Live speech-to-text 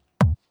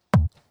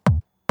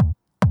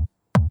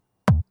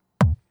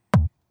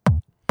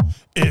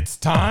It's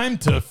time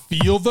to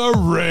feel the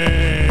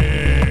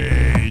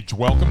rage.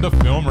 Welcome to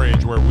Film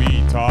Rage, where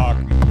we talk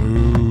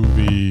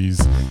movies.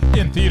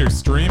 In theater,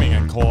 streaming,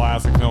 and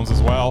classic films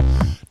as well.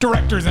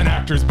 Directors and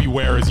actors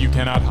beware, as you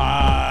cannot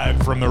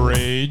hide from the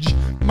rage.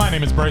 My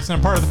name is Bryson.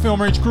 I'm part of the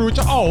Film Rage crew, which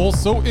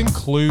also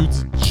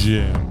includes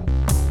Jim.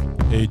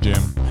 Hey,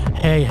 Jim.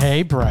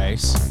 Hey,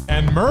 Bryce.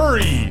 And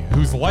Murray,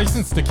 whose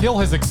license to kill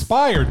has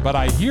expired, but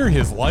I hear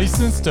his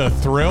license to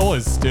thrill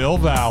is still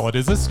valid.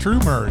 Is this true,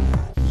 Murray?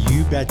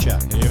 You betcha.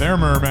 Hey there,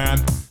 Merman.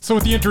 So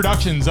with the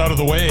introductions out of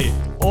the way,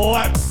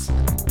 let's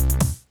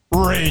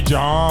rage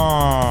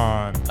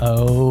on.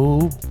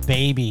 Oh,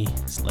 baby.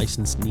 This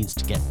license needs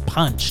to get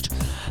punched.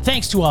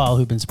 Thanks to all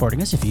who've been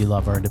supporting us. If you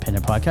love our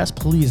independent podcast,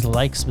 please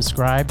like,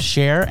 subscribe,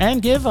 share,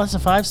 and give us a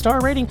 5-star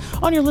rating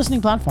on your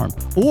listening platform.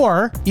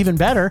 Or, even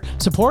better,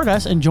 support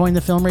us and join the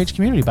Film Rage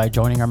community by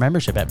joining our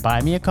membership at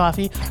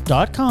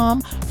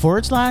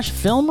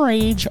buymeacoffee.com/Film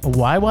Rage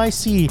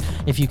YYC.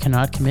 If you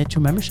cannot commit to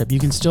membership, you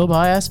can still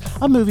buy us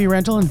a movie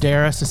rental and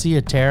dare us to see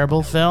a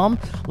terrible film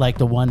like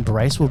the one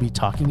Bryce will be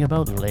talking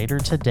about later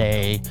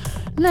today.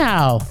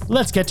 Now,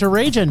 let's get to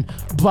raging.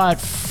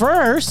 But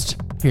first,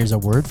 here's a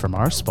word from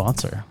our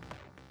sponsor.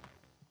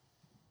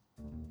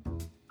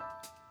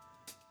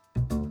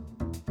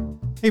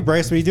 Hey,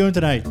 Bryce, what are you doing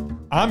tonight?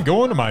 I'm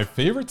going to my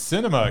favorite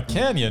cinema,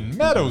 Canyon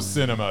Meadows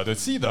Cinema, to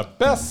see the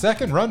best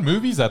second-run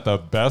movies at the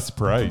best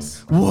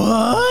price.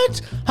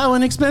 What? How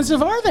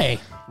inexpensive are they?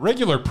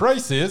 Regular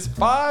price is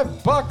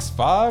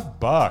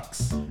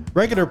 $5.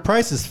 Regular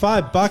price is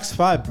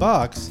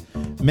 $5.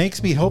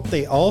 Makes me hope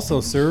they also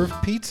serve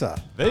pizza.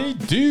 They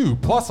do,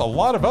 plus a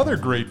lot of other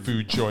great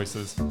food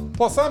choices.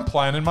 Plus, I'm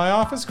planning my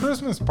office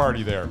Christmas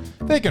party there.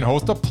 They can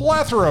host a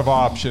plethora of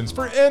options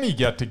for any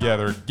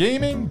get-together.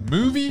 Gaming,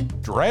 movie,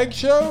 drag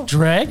show.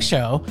 Drag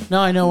show?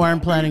 Now I know where I'm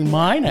planning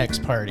my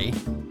next party.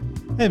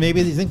 Hey,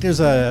 maybe you think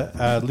there's a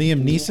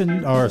Liam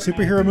Neeson or a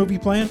superhero movie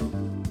planned?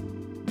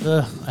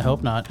 Ugh, I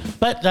hope not.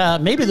 But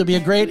maybe there'll be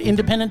a great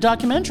independent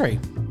documentary.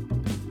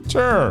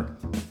 Sure.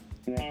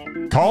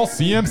 Call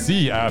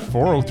CMC at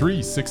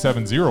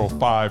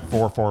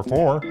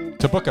 403-670-5444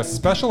 to book a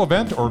special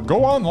event or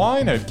go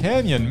online at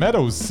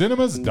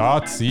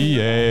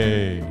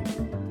canyonmeadowscinemas.ca.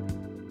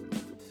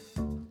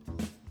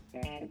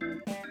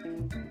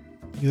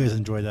 You guys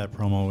enjoyed that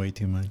promo way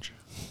too much.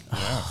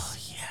 Oh,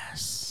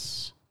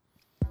 yes.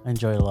 I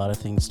enjoyed a lot of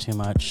things too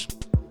much.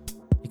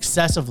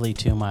 Excessively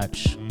too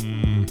much.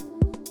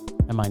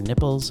 And my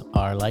nipples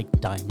are like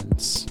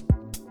diamonds.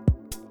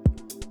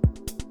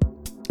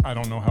 I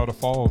don't know how to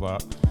follow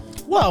that.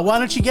 Well, why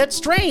don't you get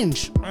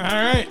Strange? All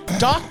right.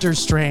 Doctor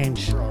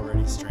Strange. You're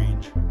already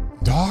strange.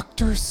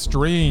 Doctor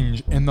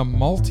Strange in the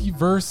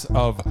Multiverse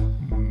of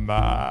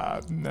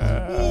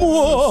Madness.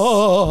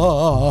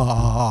 Whoa.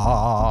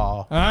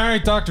 All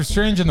right, Doctor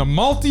Strange in the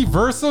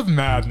Multiverse of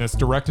Madness,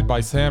 directed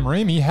by Sam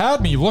Raimi,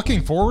 had me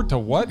looking forward to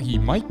what he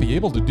might be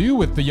able to do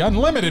with the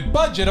unlimited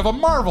budget of a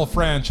Marvel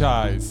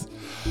franchise.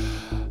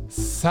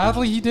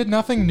 Sadly, he did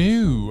nothing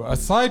new,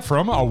 aside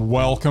from a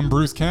welcome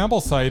Bruce Campbell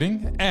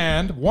sighting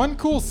and one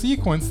cool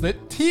sequence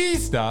that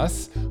teased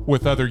us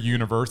with other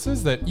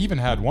universes that even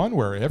had one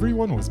where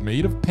everyone was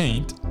made of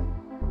paint.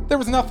 There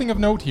was nothing of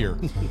note here.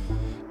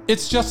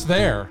 It's just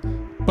there.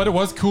 But it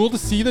was cool to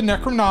see the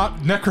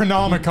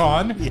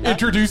Necronomicon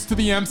introduced to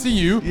the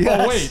MCU.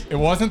 Yes. Oh, wait, it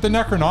wasn't the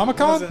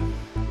Necronomicon?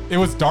 It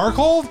was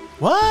Darkhold?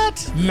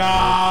 What?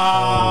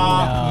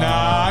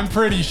 Nah, I'm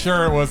pretty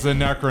sure it was the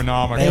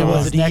Necronomicon. It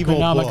was an evil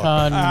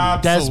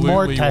Necronomicon Des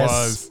Absolutely Mortis.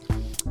 was.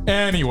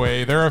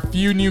 Anyway, there are a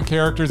few new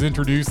characters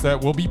introduced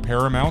that will be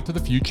paramount to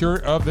the future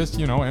of this,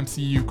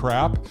 MCU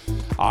crap.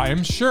 I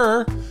am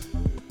sure.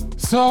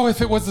 So if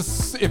it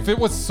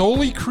was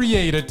solely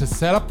created to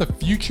set up the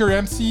future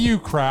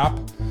MCU crap,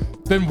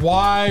 then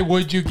why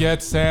would you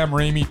get Sam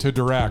Raimi to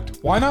direct?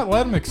 Why not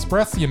let him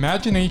express the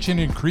imagination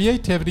and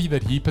creativity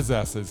that he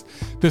possesses?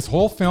 This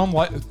whole film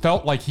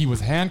felt like he was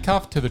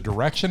handcuffed to the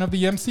direction of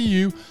the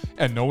MCU,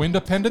 and no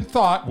independent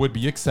thought would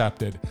be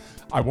accepted.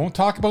 I won't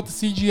talk about the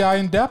CGI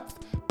in depth,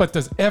 but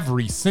does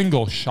every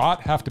single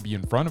shot have to be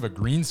in front of a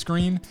green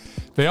screen?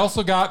 They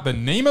also got the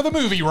name of the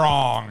movie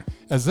wrong,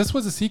 as this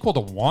was a sequel to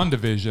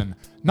WandaVision,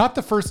 not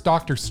the first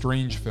Doctor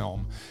Strange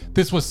film.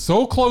 This was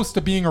so close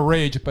to being a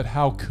rage, but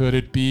how could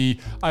it be?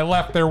 I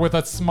left there with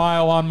a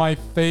smile on my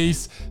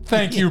face.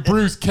 Thank you,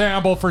 Bruce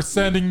Campbell, for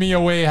sending me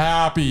away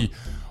happy.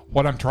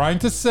 What I'm trying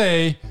to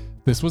say,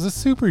 this was a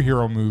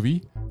superhero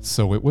movie,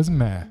 so it was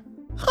meh.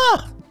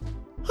 Huh.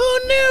 Who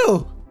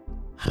knew?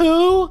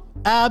 Who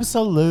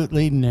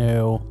absolutely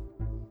knew?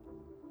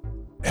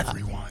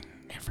 Everyone.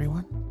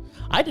 Everyone?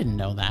 I didn't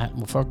know that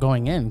before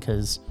going in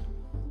because,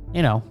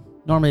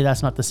 normally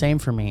that's not the same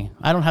for me.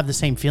 I don't have the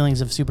same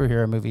feelings of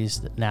superhero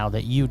movies now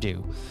that you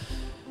do.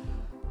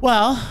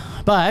 Well,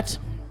 but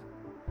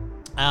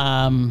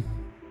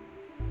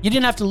you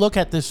didn't have to look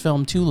at this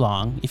film too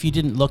long if you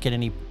didn't look at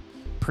any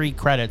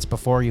pre-credits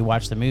before you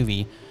watched the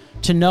movie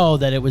to know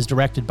that it was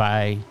directed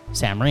by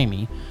Sam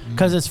Raimi,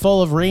 because it's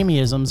full of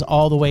Raimi-isms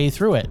all the way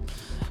through it.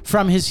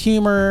 From his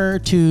humor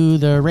to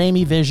the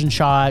Raimi vision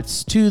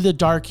shots to the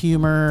dark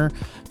humor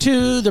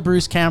to the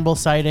Bruce Campbell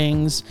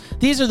sightings.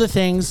 These are the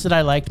things that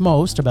I liked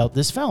most about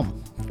this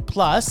film.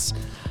 Plus,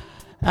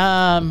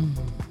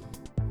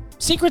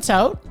 secret's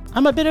out.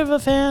 I'm a bit of a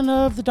fan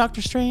of the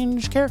Doctor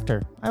Strange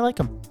character. I like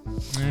him.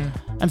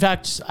 In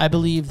fact, I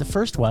believe the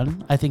first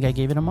one, I think I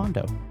gave it a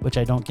Mondo, which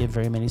I don't give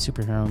very many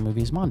superhero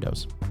movies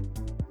Mondos.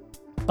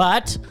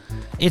 But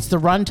it's the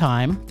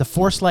runtime, the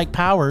Force-like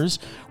powers,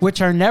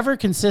 which are never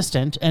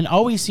consistent and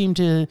always seem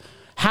to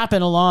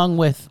happen along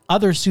with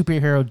other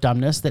superhero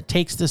dumbness that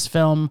takes this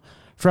film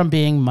from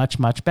being much,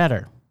 much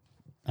better.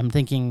 I'm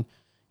thinking,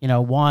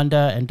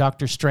 Wanda and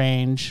Doctor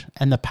Strange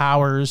and the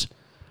powers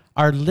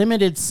are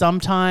limited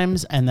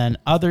sometimes and then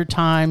other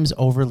times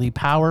overly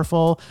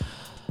powerful.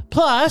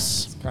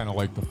 Plus, It's kind of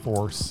like the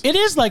Force. it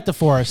is like the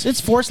Force. It's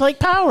Force-like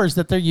powers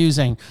that they're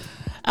using.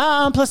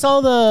 Plus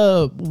all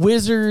the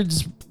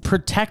wizards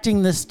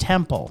protecting this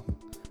temple.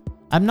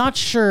 I'm not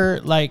sure,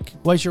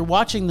 as you're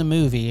watching the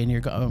movie and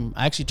you're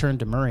I actually turned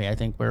to Murray, I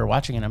think we were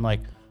watching it, and I'm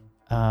like,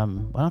 why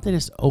don't they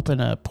just open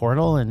a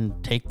portal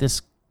and take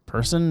this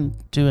person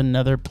to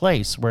another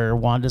place where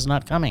Wanda's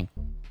not coming?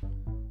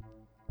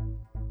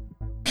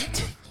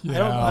 I don't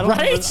Right? remember,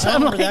 I don't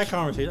remember I'm that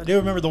conversation. I do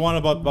remember the one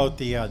about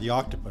the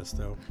octopus,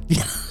 though.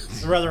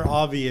 It's a rather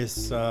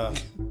obvious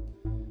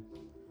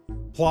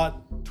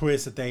plot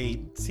twist that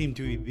they seem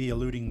to be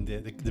alluding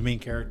to the main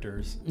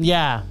characters.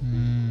 Yeah.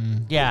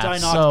 Yeah.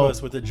 Giant so,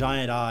 octopus with a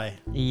giant eye.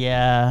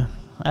 Yeah,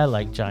 I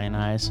like giant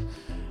eyes.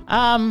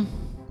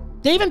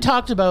 They even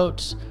talked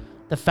about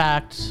the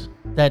fact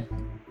that,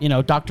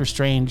 Doctor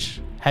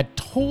Strange had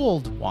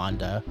told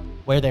Wanda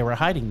where they were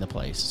hiding the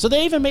place. So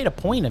they even made a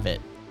point of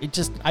it. It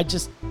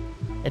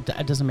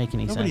doesn't make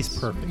any Nobody's sense.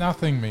 perfect.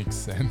 Nothing makes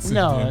sense.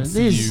 No, in the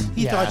these- MCU.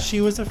 He Yeah. thought she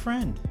was a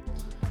friend.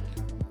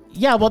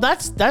 Yeah, well,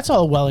 that's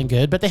all well and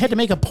good, but they had to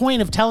make a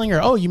point of telling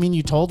her, oh, you mean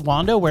you told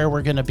Wanda where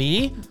we're going to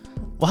be?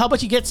 Well, how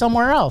about you get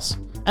somewhere else?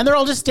 And they're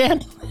all just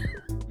standing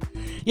there.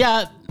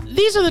 Yeah,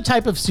 these are the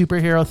type of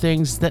superhero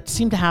things that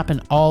seem to happen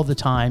all the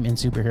time in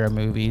superhero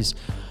movies.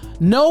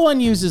 No one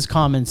uses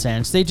common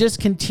sense. They just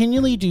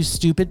continually do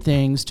stupid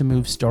things to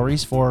move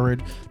stories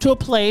forward to a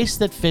place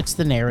that fits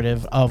the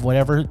narrative of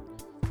whatever,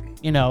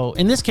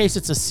 in this case,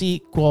 it's a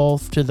sequel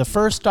to the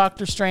first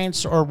Doctor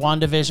Strange or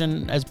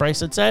WandaVision, as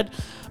Bryce had said.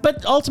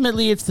 But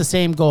ultimately, it's the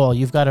same goal.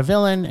 You've got a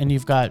villain and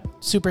you've got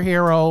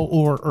superhero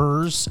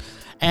or-ers,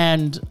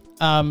 and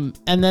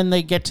then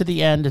they get to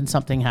the end and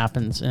something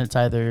happens, and it's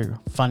either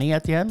funny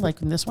at the end,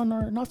 like in this one,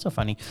 or not so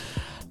funny.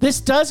 This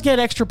does get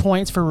extra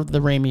points for the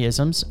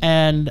Raimi-isms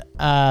and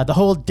the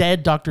whole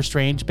dead Doctor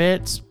Strange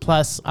bits.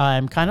 Plus,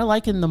 I'm kind of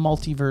liking the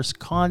multiverse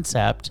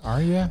concept.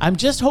 Are you? I'm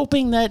just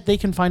hoping that they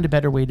can find a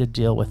better way to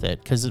deal with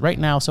it, because right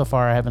now, so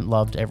far, I haven't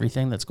loved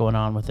everything that's going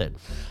on with it.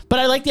 But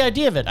I like the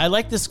idea of it. I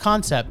like this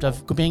concept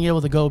of being able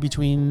to go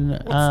between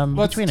it.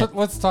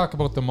 Let's talk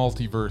about the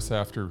multiverse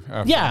after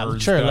Yeah,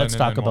 Murray's sure, done, let's and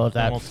talk then about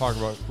that. We'll talk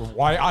about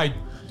why I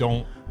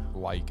don't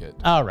like it.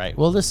 All right.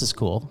 Well, this is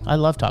cool. I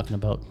love talking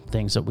about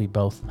things that we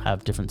both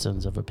have different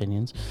sets of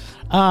opinions.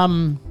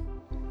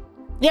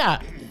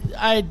 Yeah,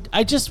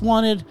 I just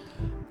want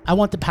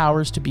the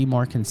powers to be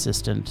more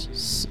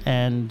consistent,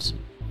 and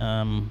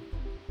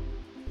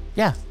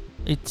yeah,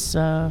 it's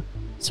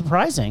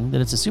surprising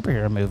that it's a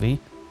superhero movie,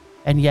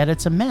 and yet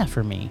it's a meh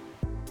for me,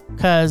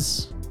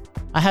 because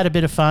I had a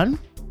bit of fun,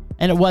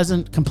 and it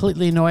wasn't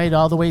completely annoyed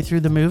all the way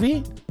through the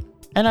movie,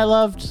 and I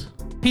loved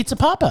Pizza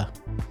Papa.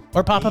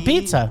 Or Papa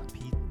Pizza.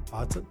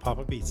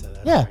 Papa Pizza.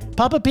 That's Yeah, right.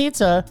 Papa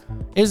Pizza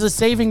is the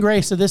saving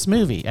grace of this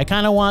movie. I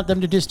kind of want them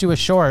to just do a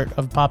short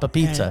of Papa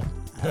Pizza.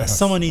 And,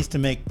 someone needs to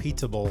make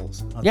pizza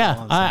bowls. That's all Yeah,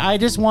 I'm saying. I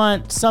just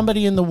want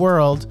somebody in the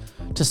world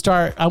to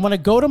start. I want to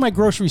go to my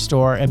grocery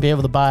store and be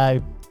able to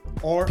buy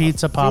or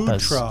Pizza a food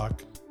Papas. truck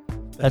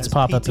that that's has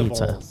Papa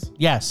Pizza. bowls.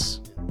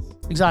 Yes,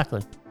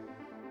 exactly.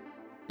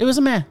 It was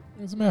a meh.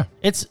 It was a meh.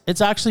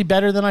 It's actually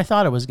better than I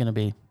thought it was going to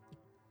be.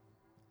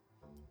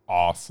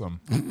 Awesome.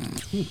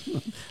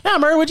 Now,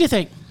 Murray, what'd you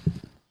think?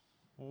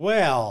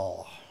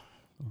 Well,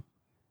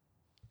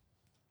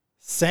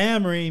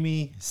 Sam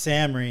Raimi.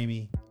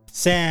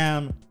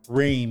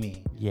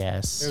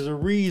 Yes. There's a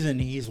reason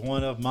he's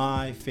one of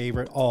my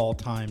favorite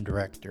all-time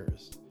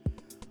directors.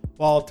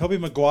 While Tobey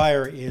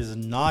Maguire is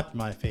not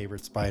my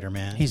favorite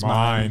Spider-Man, He's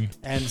Mine.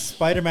 and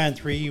Spider-Man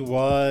 3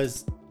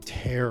 was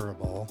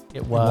terrible.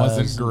 It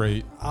Wasn't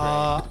great.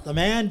 The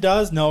man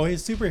does know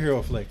his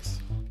superhero flicks.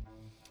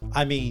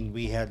 I mean,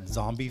 we had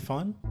zombie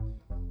fun,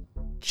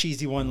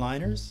 cheesy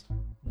one-liners,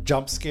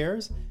 jump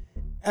scares,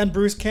 and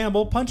Bruce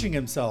Campbell punching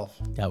himself.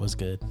 That was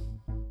good.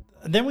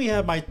 And then we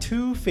have my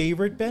two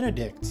favorite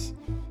Benedicts,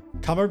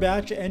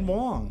 Cumberbatch and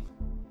Wong,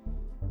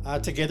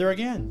 together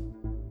again.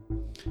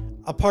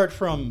 Apart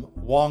from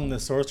Wong the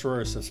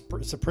Sorcerer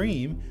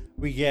Supreme,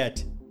 we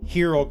get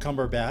Hero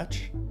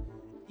Cumberbatch,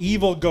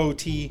 Evil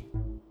Goatee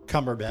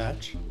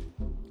Cumberbatch,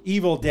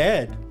 Evil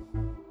Dead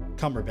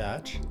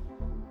Cumberbatch,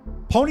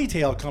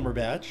 Ponytail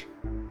Cumberbatch,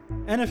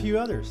 and a few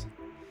others.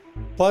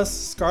 Plus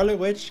Scarlet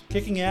Witch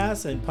kicking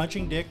ass and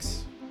punching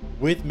dicks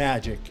with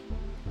magic.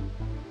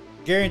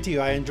 Guarantee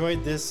you, I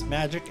enjoyed this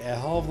magic a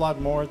hell of a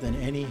lot more than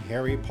any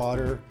Harry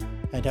Potter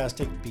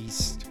Fantastic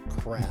Beast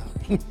crap.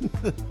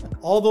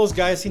 All those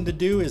guys seem to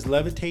do is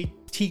levitate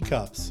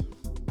teacups.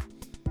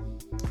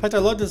 In fact, I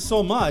loved it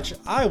so much,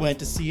 I went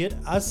to see it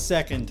a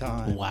second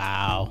time.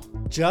 Wow.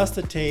 Just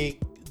to take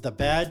the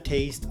bad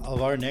taste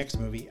of our next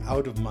movie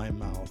out of my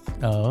mouth.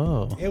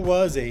 Oh. It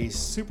was a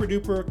super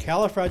duper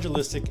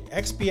califragilistic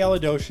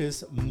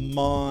expialidocious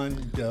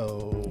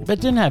mondo. But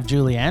it didn't have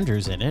Julie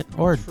Andrews in it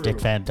or True. Dick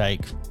Van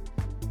Dyke.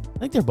 I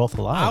think they're both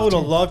alive. I would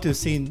have too. loved to have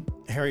seen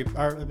Mary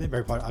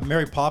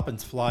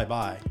Poppins fly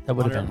by. That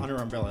would have on been- her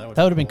umbrella.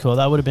 That would have been cool.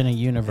 That would have been a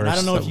universe. And I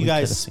don't know that if you we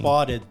guys could have seen.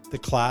 spotted the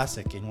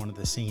classic in one of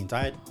the scenes.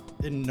 I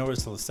didn't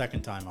notice till the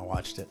second time I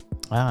watched it.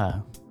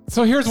 Ah.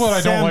 So here's what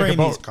I Sam don't like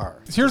Raimi's about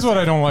car. Here's what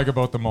I don't like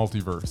about the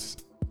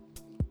multiverse.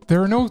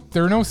 There are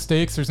no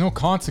stakes. There's no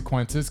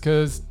consequences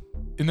because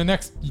in the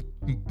next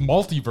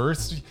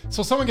multiverse,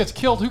 so someone gets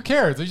killed. Who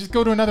cares? They just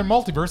go to another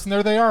multiverse and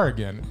there they are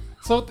again.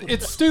 So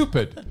it's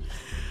stupid.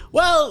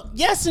 Well,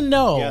 yes and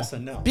no. Yes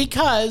and no.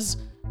 Because,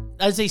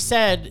 as they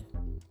said,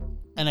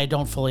 and I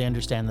don't fully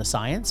understand the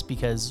science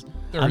because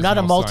There I'm is not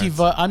a no science.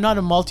 I'm not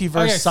a multiverse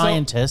Okay, so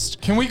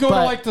scientist. Can we go to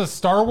but like the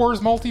Star Wars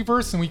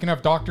multiverse and we can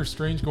have Doctor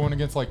Strange going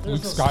against like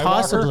Luke There's no- Skywalker?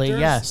 Possibly. There's,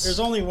 Yes. There's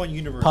only one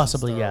universe.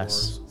 Possibly, in Star yes.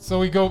 Wars.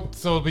 So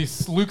it'll be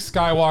Luke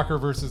Skywalker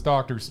versus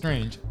Doctor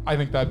Strange. I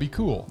think that'd be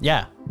cool.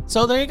 Yeah.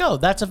 So there you go.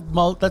 That's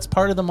that's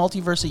part of the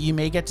multiverse that you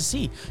may get to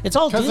see. It's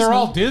all Because Disney. they're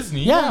all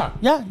Disney. Yeah.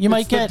 Yeah. You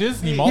might It's the get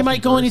Disney You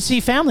might go in and multiverse. see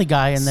Family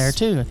Guy in there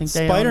too. I think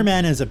they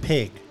Spider-Man is a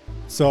pig.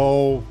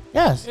 So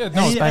Yes. Yeah,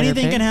 no, Spider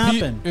anything Pig. can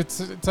happen. It's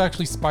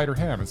actually Spider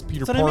Ham. It's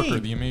Peter That's what I Parker,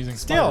 mean. the amazing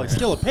Still, it's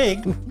Spider-Man. still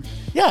a pig.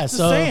 Yeah,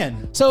 so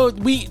saying. so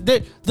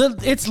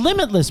it's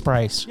limitless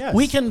price. Yes.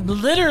 We can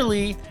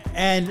literally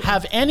And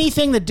have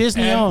anything that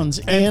Disney And- owns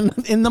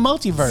in the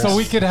multiverse. So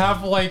we could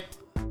have like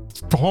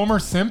Homer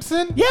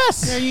Simpson.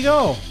 yes, there you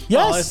go.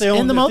 Yes, Well, if they own,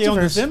 in the if they own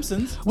the multiverse.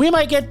 Simpsons. we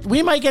might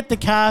get the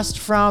cast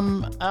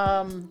from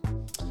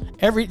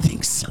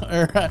everything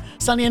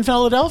Sunny in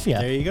Philadelphia.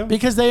 There you go.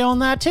 because they own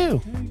that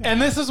too.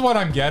 And this is what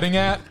I'm getting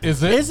at.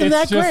 Isn't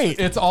that just, great?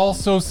 It's all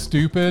so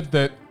stupid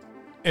that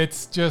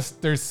it's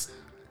just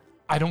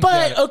I don't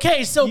But get it.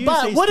 okay, so You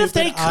but say what if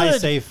they stupid, I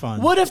could? say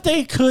fun. What if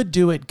they could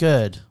do it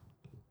good?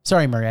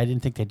 Sorry, Murray, I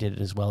didn't think they did it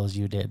as well as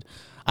you did.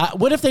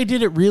 What if they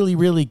did it really,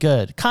 really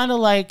good? Kind of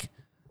like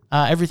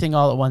Everything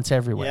All at Once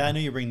Everywhere. Yeah, I knew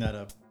you bring that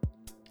up.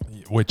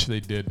 Which they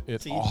did.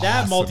 It's See, awesome.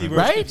 that multiverse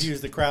Right?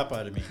 confused the crap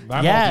out of me.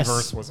 That Yes.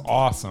 multiverse was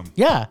awesome.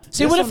 Yeah.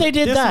 See, This what if one- they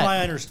did this that? one I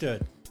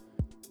understood.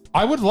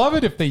 I would love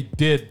it if they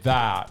did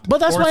that. But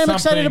that's Or why I'm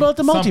excited something- about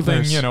the something,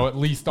 multiverse. at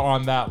least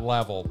on that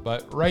level.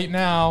 But right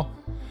now,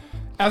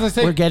 as I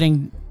say, We're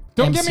getting.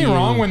 don't get me MCU.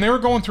 wrong. When they were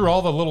going through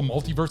all the little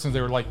multiverses, they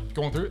were like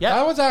going through. Yeah.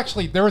 That was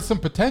actually there was some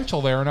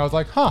potential there, and I was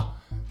like, huh,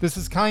 this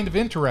is kind of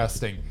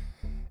interesting.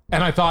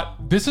 And I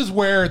thought this is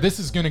where this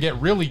is going to get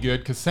really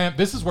good because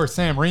this is where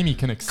Sam Raimi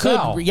can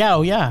excel. Yeah,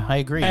 oh yeah, I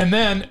agree. And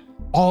then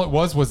all it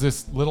was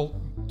this little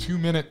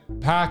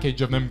 2-minute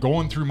package of them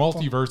going through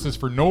multiverses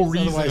for no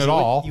reason Otherwise, at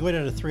all. You would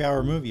have had a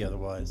 3-hour movie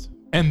otherwise.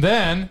 And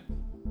then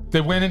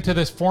they went into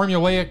this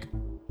formulaic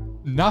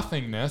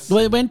nothingness.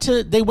 they went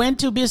to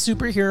be a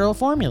superhero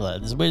formula.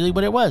 This is really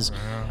what it was.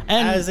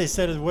 And As they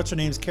said, what's her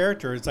name's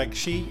character? It's like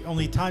she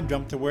only time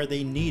jumped to where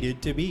they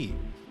needed to be.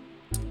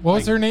 What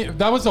was her name?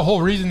 That was the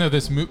whole reason of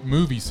this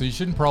movie, so you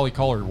shouldn't probably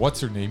call her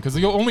what's her name, because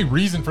the only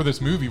reason for this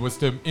movie was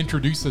to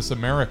introduce this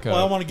America. Well,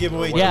 I don't want to give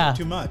away Yeah.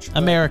 too much. but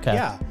America.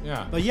 Yeah.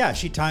 Yeah. But yeah,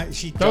 she that was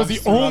jumps the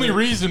through only other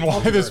reason why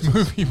this multiverses.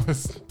 movie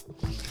was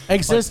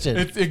existed.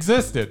 it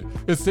existed.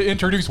 It's to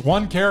introduce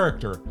one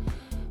character,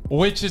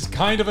 which is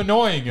kind of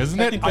annoying, isn't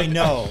it? Technically,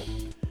 no.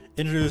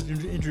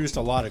 Introduced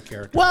a lot of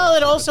characters. Well,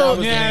 it But also- that was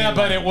the Yeah, main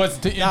but one. it was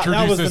to that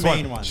introduce was the this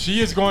main one. She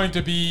is going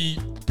to be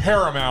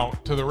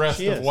paramount to the rest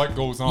She of is. what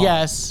goes on.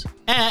 yes,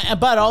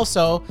 but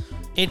also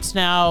it's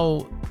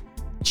now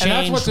changed. And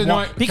that's what's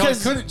annoying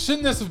because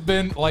shouldn't this have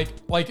been like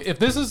if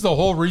this is the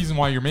whole reason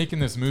why you're making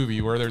this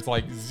movie where there's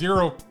like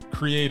zero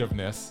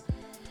creativeness,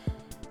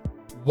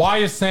 why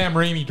is Sam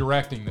Raimi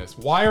directing this?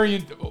 Why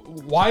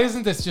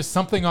isn't this just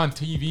something on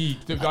TV,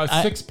 a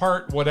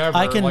 6-part whatever?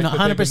 I can like that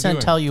they've been 100% doing?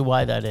 tell you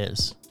why that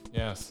is.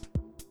 Yes.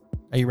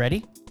 Are you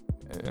ready?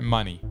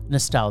 Money.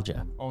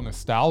 Nostalgia. Oh,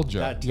 nostalgia.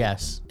 That-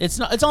 Yes, it's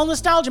not. It's all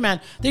nostalgia, man.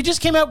 They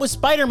just came out with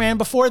Spider-Man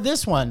before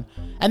this one,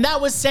 and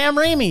that was Sam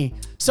Raimi.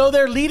 So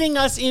they're leading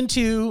us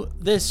into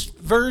this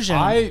version,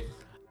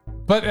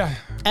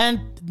 and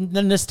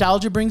the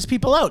nostalgia brings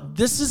people out.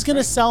 This is going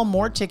to sell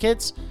more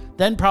tickets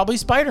than probably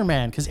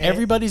Spider-Man because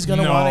everybody's going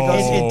to want to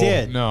go. It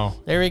did. No.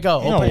 There we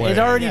go. No way. It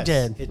already Yes,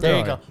 did. it There did.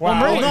 you go. Wow.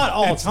 Murray, Well, not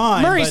all the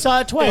time. Murray but saw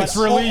it twice. It's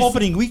released-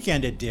 Opening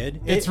weekend, it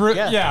did. It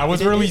yeah. was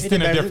It did- released it did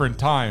in a better. different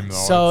time though.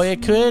 so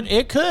It's-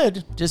 it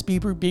could just be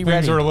things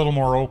ready. are a little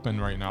more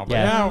open right now. But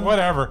Yeah. yeah,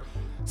 whatever.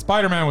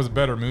 Spider-Man was a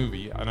better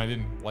movie, and I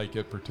didn't like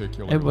it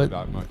particularly It was,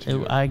 that much.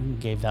 I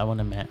gave that one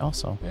a man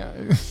also. Yeah,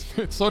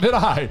 so did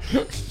I.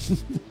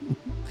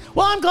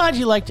 Well, I'm glad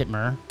you liked it,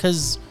 Mur,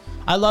 because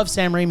I love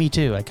Sam Raimi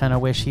too. I kind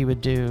of wish he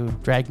would do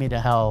Drag Me to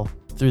Hell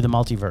through the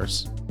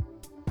multiverse.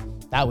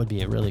 That would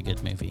be a really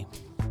good movie.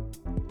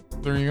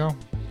 There you go.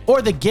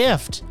 Or The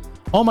Gift.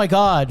 Oh my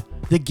God.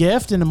 The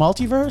Gift in the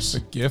multiverse? The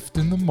Gift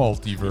in the He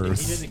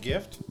multiverse. did the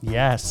gift.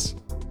 Yes.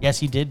 Yes,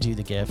 he did do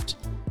The Gift,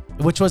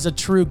 which was a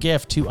true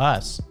gift to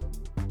us.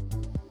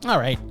 All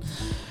right.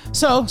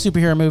 So,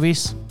 superhero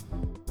movies.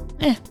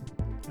 Yeah,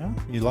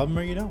 you love them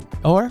or you don't.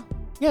 Or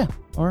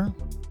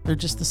they're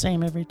just the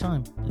same every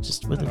time. It's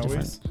just with a Not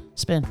different always.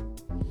 spin.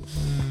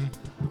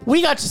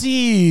 We got to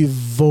see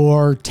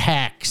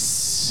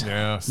Vortex.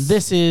 Yes.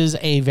 This is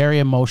a very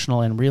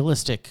emotional and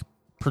realistic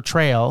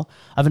portrayal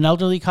of an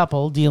elderly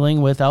couple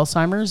dealing with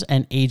Alzheimer's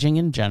and aging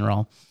in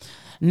general.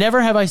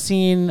 Never have I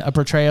seen a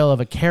portrayal of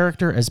a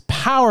character as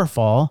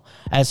powerful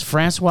as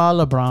Francois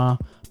Lebrun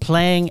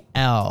playing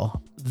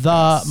Elle,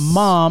 the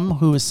mom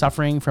who is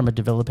suffering from a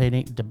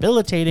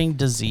debilitating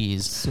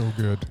disease. So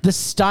good. The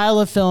style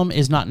of film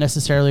is not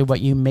necessarily what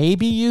you may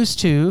be used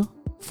to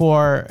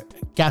for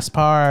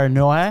Gaspar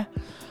Noé.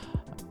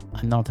 I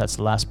don't know if that's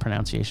the last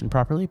pronunciation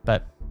properly,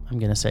 but I'm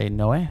going to say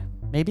Noé,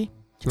 maybe.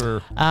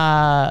 Sure.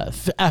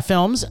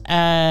 Films,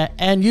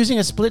 and using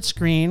a split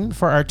screen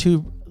for our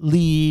two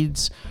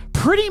leads.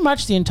 Pretty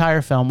much the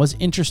entire film was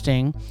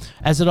interesting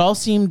as it all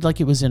seemed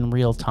like it was in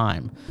real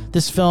time.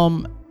 This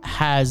film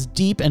has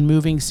deep and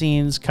moving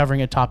scenes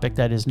covering a topic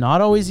that is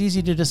not always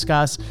easy to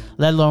discuss,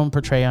 let alone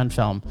portray on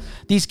film.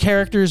 These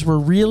characters were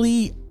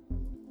we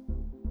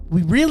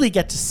really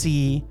get to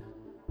see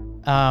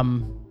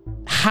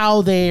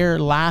how their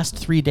last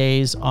 3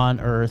 days on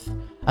Earth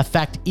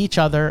affect each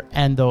other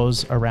and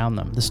those around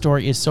them. The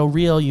story is so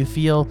real, you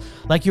feel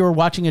like you were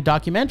watching a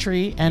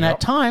documentary, and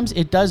at times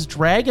it does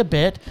drag a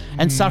bit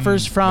and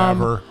suffers from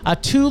never. a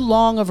too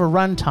long of a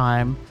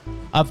runtime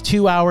of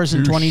 2 hours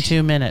and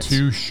 22 minutes.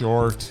 Too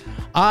short.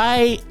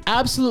 I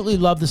absolutely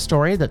love the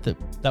story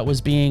that was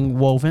being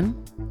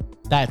woven.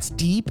 That's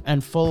deep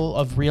and full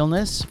of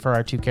realness for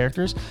our two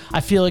characters.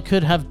 I feel it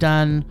could have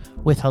done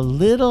with a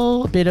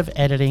little bit of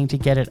editing to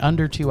get it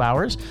under 2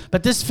 hours,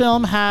 but this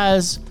film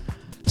has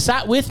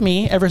sat with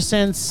me ever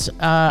since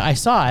I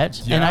saw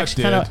it, Yeah, and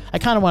it I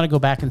kind of want to go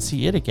back and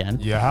see it again.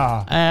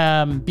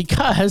 Yeah.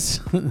 Because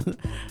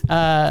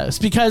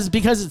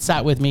it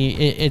sat with me,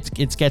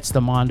 it gets the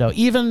mondo.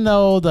 Even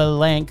though the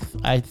length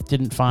I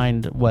didn't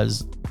find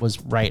was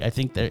right, I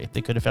think that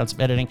they could have found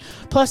some editing.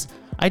 Plus,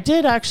 I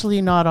did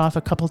actually nod off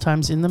a couple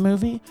times in the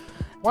movie.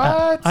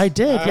 What? I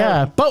did,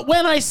 yeah. But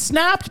when I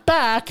snapped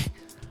back,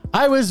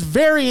 I was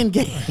very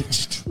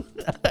engaged.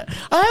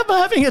 I am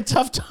having a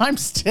tough time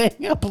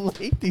staying up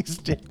late these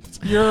days.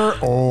 You're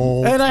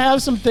old. And I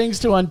have some things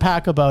to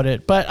unpack about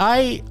it. But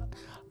I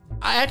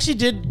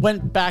actually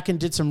went back and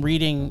did some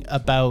reading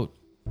about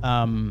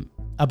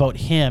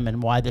him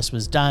and why this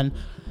was done.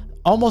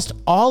 Almost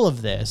all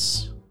of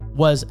this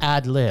was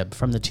ad lib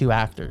from the two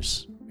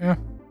actors. Yeah.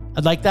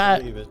 Like that.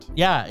 Believe it.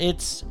 Yeah,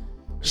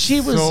 she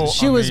was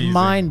amazing.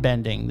 mind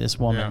bending, this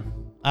woman. Yeah.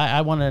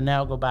 I want to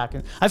now go back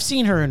and I've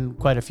seen her in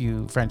quite a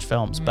few French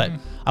films, but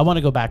I want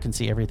to go back and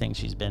see everything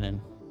she's been in.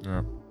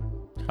 Yeah.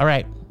 All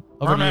right.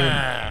 Over to you.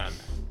 Man.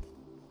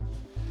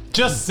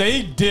 Just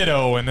say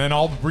ditto and then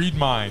I'll read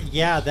mine.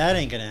 Yeah, that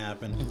ain't gonna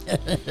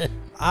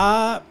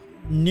happen.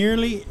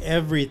 Nearly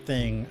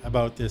everything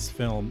about this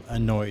film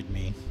annoyed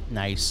me.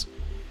 Nice.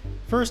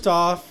 First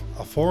off,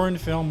 a foreign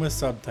film with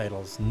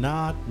subtitles.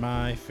 Not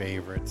my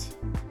favorite.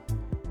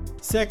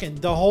 Second,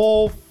 the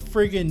whole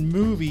friggin'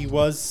 movie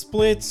was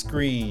split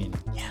screen,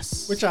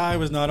 Yes. which I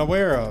was not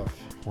aware of.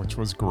 Which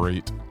was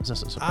great. Was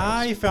this a surprise?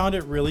 I found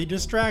it really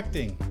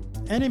distracting,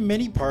 and in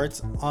many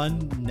parts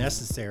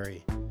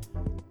unnecessary.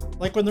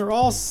 Like when they're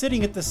all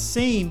sitting at the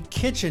same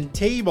kitchen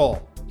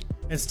table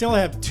and still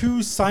have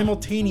two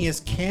simultaneous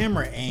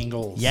camera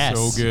angles. Yes.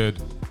 So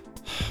good.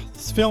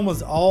 This film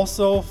was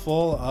also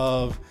full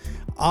of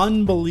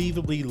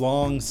unbelievably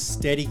long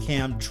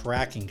Steadicam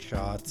tracking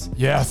shots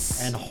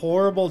Yes. and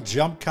horrible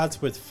jump cuts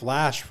with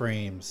flash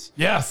frames.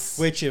 yes.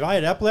 Which, if I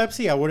had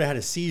epilepsy, I would have had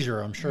a seizure,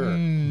 I'm sure.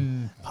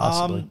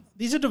 Possibly.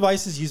 These are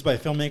devices used by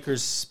filmmakers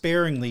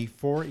sparingly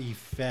for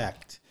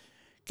effect.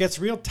 Gets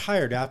real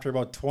tired after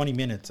about 20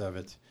 minutes of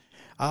it.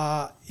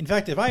 In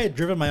fact, if I had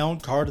driven my own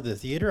car to the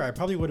theater, I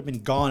probably would have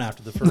been gone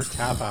after the first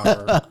half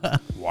hour.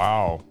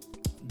 Wow.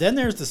 Then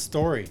there's the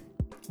story.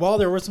 While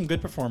there were some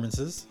good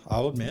performances,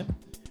 I'll admit,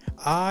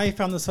 I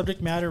found the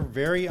subject matter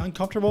very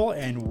uncomfortable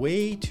and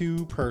way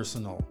too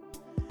personal.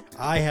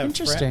 I have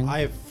Interesting. I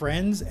have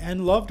friends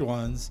and loved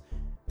ones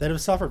that have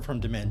suffered from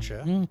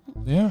dementia.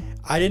 Yeah.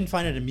 I didn't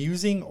find it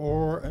amusing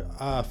or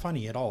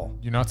funny at all.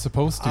 You're not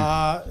supposed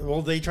to.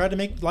 Well, they tried to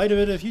make light of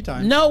it a few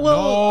times. No,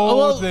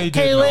 well, they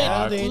okay, did wait,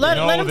 not.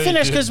 let him they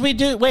finish didn't. because we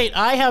do. Wait,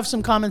 I have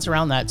some comments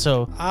around that,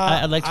 so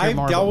I'd like to hear I've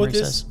more dealt about what with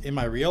he this says. in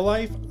my real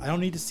life. I don't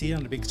need to see it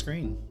on the big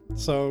screen.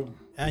 So,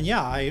 and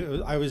yeah,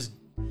 I was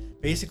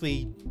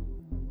basically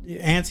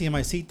antsy in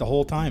my seat the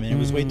whole time, and it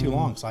was way too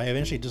long. So I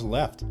eventually just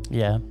left.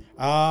 Yeah.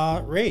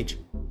 Rage.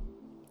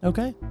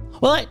 Okay.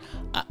 Well,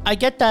 I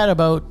get that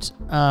about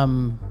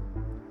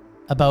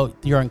about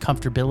your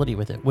uncomfortability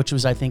with it, which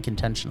was, I think,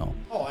 intentional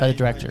by the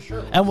director. I'm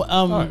sure.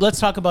 And let's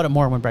talk about it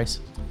more when Bryce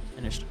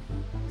finished.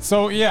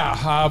 So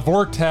yeah,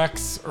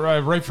 Vortex.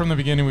 Right from the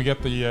beginning, we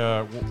get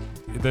the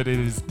that it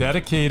is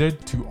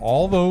dedicated to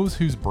all those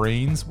whose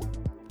brains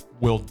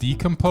will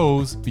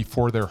decompose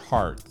before their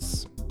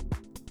hearts.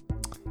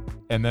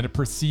 And then it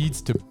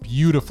proceeds to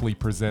beautifully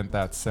present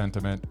that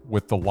sentiment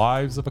with the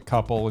lives of a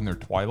couple in their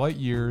twilight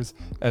years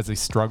as they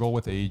struggle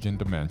with age and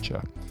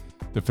dementia.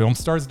 The film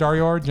stars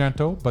Dario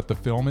Argento, but the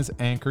film is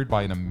anchored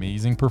by an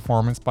amazing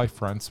performance by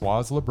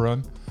Françoise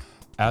Lebrun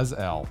as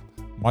Elle.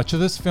 Much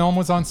of this film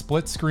was on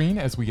split screen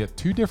as we get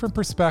two different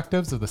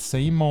perspectives of the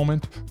same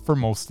moment for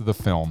most of the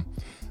film.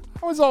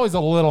 I was always a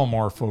little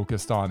more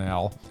focused on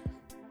Elle.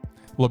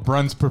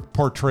 Lebrun's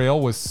portrayal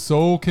was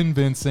so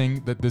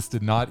convincing that this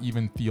did not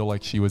even feel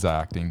like she was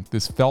acting.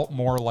 This felt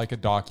more like a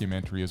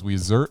documentary as we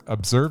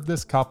observe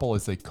this couple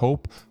as they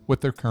cope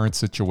with their current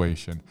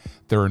situation.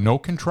 There are no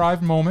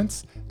contrived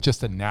moments,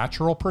 just a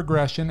natural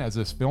progression as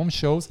this film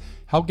shows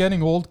how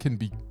getting old can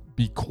be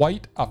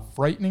quite a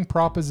frightening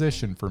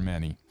proposition for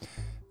many.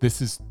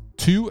 This is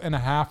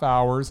 2.5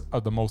 hours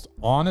of the most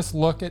honest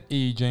look at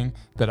aging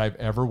that I've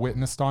ever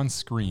witnessed on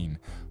screen.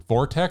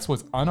 Vortex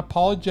was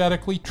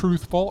unapologetically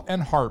truthful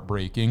and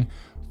heartbreaking.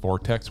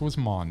 Vortex was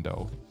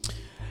Mondo.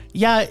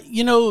 Yeah,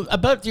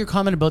 about your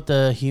comment about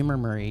the humor,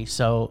 Marie.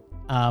 So,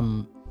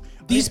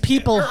 these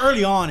people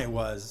early on it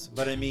was,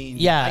 but I mean,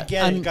 yeah,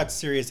 again, it got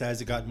serious as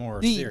it got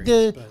more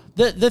serious.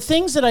 The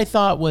things that I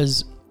thought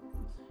was,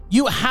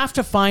 you have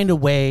to find a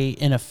way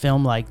in a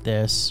film like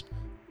this,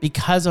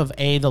 because of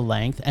A, the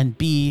length, and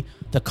B,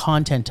 the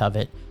content of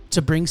it,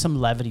 to bring some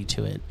levity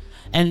to it.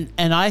 And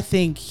I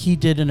think he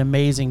did an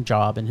amazing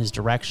job in his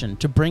direction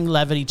to bring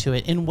levity to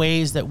it in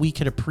ways that we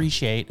could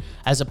appreciate,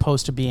 as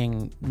opposed to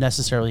being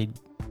necessarily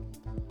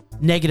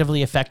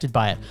negatively affected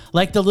by it.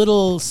 Like the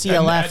little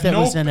CLF that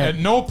was in it. At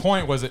no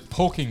point was it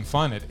poking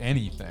fun at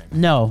anything.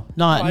 No,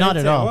 not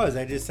at all. It was.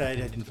 I just said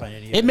I didn't find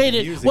any. It made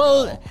it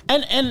well,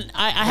 and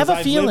I have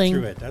a feeling.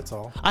 Lived through it, that's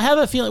all. I have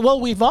a feeling. Well,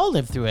 we've all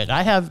lived through it.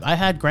 I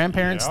had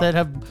grandparents that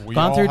have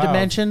gone through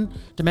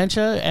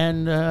dementia,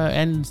 and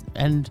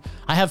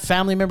I have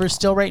family members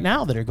still right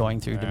now that are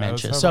going through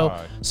dementia.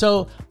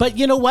 So, but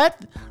you know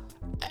what?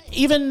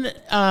 Even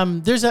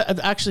there's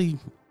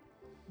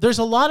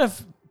a lot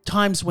of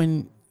times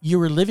when you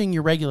were living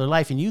your regular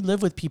life and you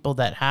live with people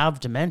that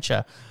have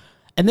dementia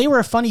and they were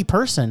a funny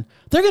person,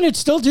 they're going to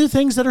still do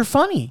things that are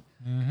funny.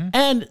 Mm-hmm.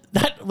 And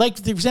that, like,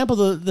 the example,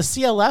 the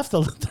CLF,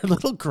 the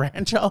little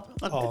grandchild.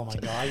 Oh my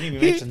God, I didn't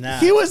even mention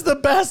that. He was the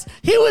best.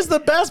 He was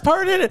the best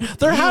part in it.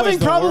 They're having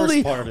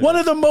probably one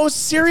of the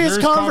most serious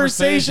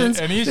conversations.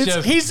 And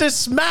he's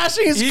just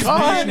smashing his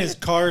car. And his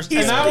cars.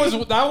 And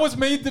that was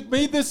made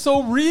this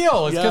so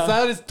real. It's because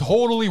that is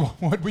totally what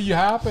would be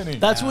happening.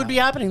 That's what would be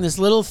happening. This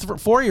little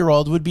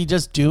 4-year-old would be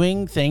just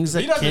doing things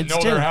that kids do. He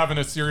doesn't know they're having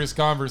a serious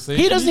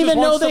conversation. He doesn't even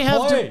know they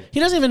have. He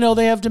doesn't even know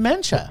they have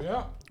dementia.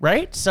 Yeah.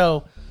 Right.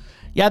 So.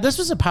 Yeah, this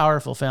was a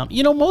powerful film.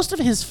 Most of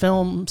his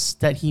films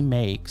that he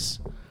makes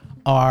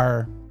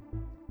are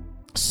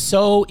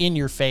so in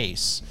your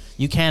face,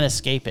 you can't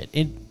escape it.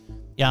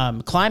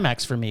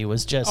 Climax for me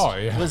was just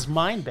was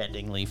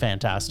mind-bendingly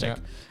fantastic.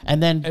 Yeah.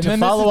 And then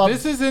follow up,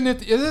 this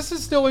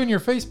is still in your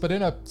face, but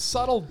in a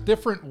subtle,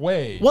 different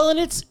way. Well, and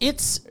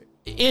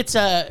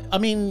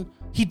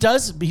he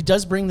does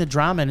bring the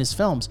drama in his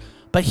films.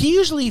 But he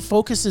usually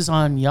focuses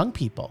on young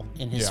people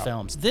in his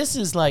films. This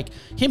is like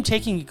him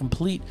taking a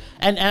complete...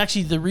 And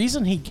actually, the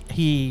reason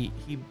he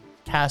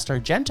cast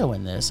Argento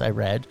in this, I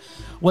read,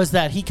 was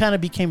that he kind of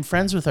became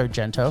friends with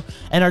Argento.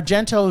 And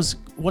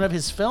one of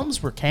his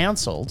films were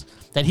canceled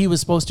that he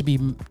was supposed to be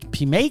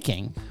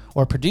making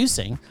or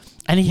producing.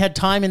 And he had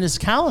time in his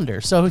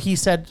calendar. So he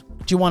said,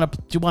 do you want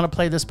to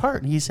play this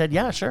part? And he said,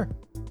 yeah, sure.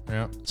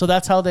 Yeah. So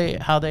that's how they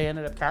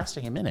ended up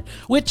casting him in it.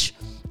 Which,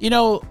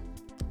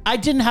 I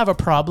didn't have a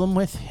problem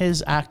with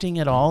his acting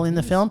at all in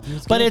the film,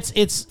 but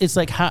it's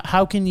like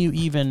how can you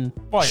even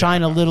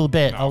shine a little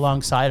bit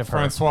alongside of her?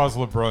 Françoise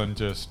Lebrun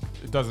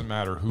it doesn't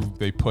matter who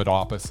they put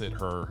opposite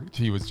her.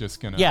 She was just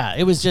gonna. Yeah,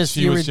 it was just.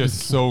 She was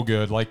just so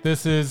good. Like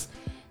this is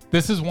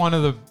one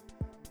of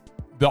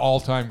the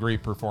all-time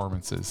great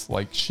performances.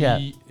 Like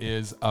she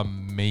is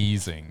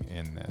amazing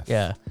in this.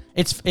 Yeah,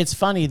 it's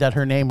funny that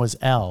her name was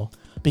Elle.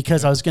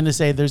 Because I was going to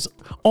say there's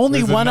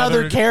one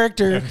other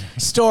character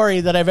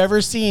story that I've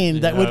ever seen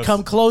that would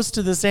come close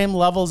to the same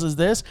levels as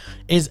this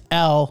is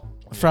Elle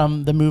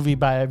from the movie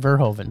by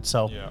Verhoeven.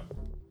 So,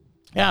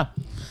 yeah.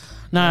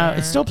 Now,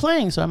 it's still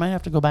playing, so I might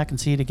have to go back and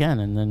see it again,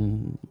 and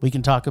then we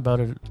can talk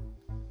about it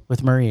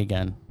with Murray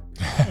again.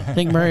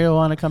 Think Murray will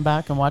want to come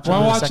back and watch it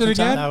a second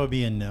time? That would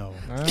be a no.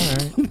 All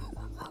right.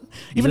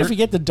 Even if we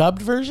get the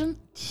dubbed version?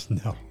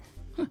 No.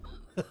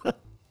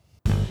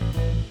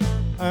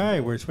 All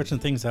right, we're switching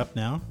things up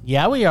now.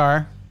 Yeah, we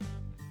are.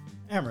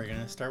 And we're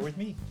going to start with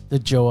me. The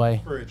joy.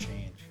 For a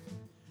change.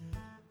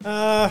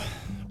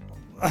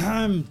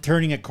 I'm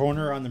turning a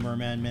corner on the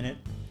Merman Minute.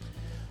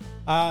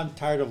 I'm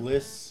tired of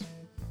lists.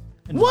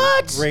 And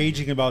what?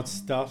 Raging about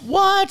stuff.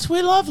 What?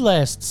 We love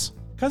lists.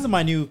 Because of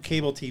my new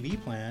cable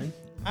TV plan,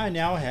 I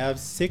now have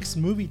 6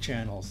 movie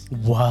channels,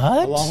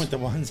 What? along with the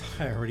ones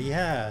I already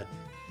had.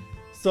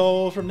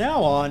 So from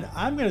now on,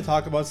 I'm going to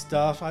talk about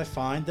stuff I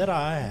find that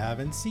I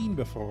haven't seen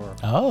before.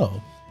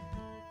 Oh.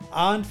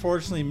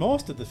 Unfortunately,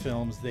 most of the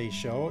films they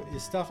show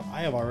is stuff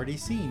I have already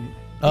seen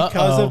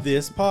because of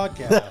this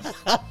podcast.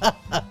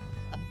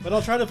 But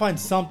I'll try to find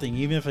something,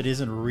 even if it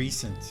isn't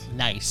recent.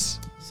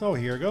 Nice. So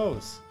here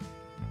goes.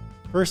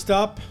 First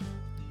up,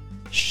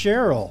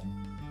 Cheryl.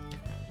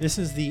 This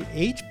is the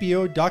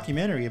HBO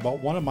documentary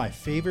about one of my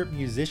favorite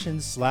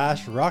musicians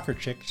 / rocker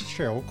chicks,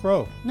 Sheryl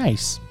Crow.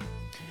 Nice.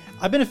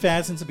 I've been a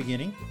fan since the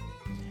beginning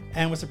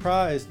and was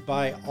surprised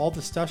by all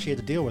the stuff she had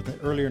to deal with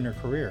earlier in her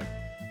career,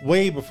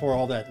 way before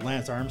all that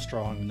Lance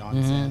Armstrong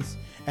nonsense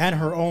and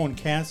her own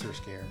cancer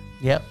scare.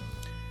 Yep.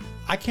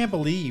 I can't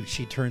believe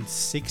she turned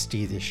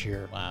 60 this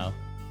year. Wow.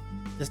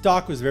 This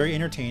doc was very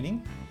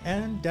entertaining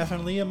and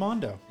definitely a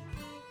mondo.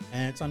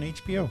 And it's on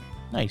HBO.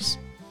 Nice.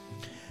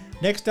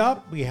 Next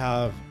up, we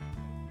have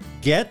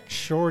Get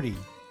Shorty.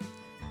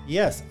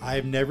 Yes,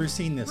 I've never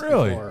seen this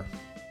before.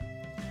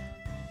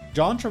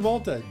 John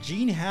Travolta,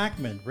 Gene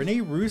Hackman,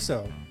 Rene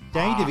Russo,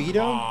 Danny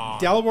DeVito,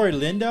 Delroy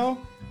Lindo,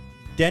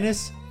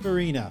 Dennis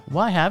Farina.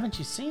 Why haven't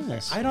you seen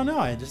this? I don't know.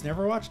 I just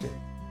never watched it.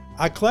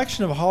 A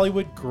collection of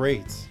Hollywood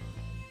greats.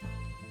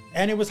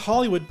 And it was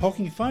Hollywood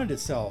poking fun at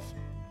itself.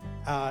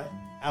 A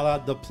la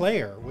The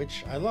Player,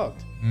 which I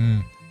loved.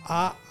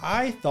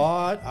 I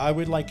thought I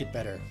would like it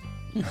better.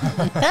 So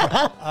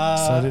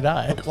did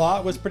I. The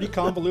plot was pretty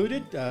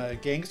convoluted.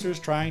 Gangsters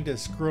trying to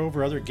screw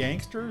over other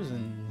gangsters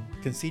and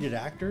conceited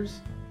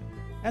actors.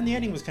 And the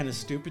ending was kind of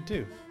stupid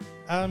too.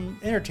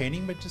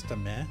 Entertaining, but just a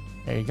meh.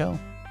 There you go.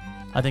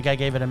 I think I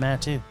gave it a meh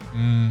too.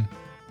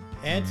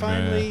 And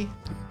finally,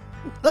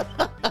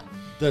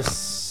 the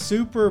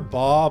Super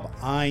Bob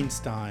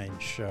Einstein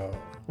Show.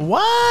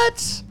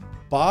 What?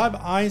 Bob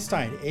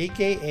Einstein,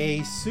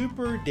 aka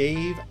Super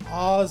Dave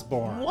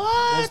Osborne,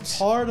 What? was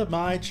part of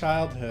my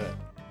childhood.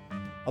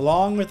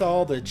 Along with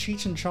all the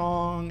Cheech and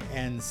Chong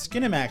and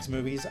Skinamax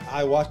movies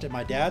I watched at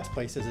my dad's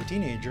place as a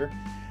teenager,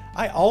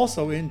 I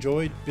also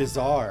enjoyed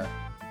Bizarre.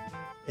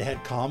 It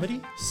had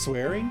comedy,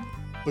 swearing,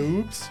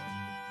 boobs,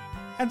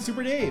 and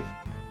Super Dave.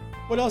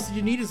 What else did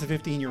you need as a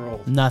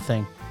 15-year-old?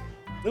 Nothing.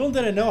 Little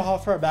did I know how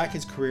far back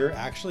his career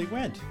actually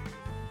went.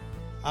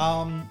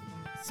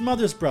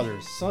 Smothers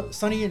Brothers,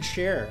 Sonny and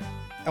Cher,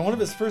 and one of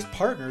his first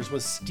partners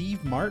was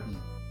Steve Martin.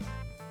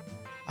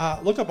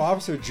 Look up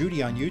Officer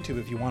Judy on YouTube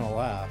if you want to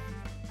laugh.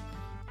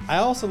 I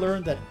also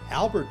learned that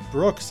Albert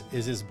Brooks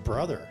is his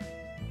brother,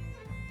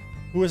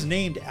 who was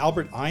named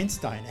Albert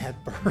Einstein at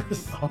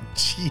birth. Oh,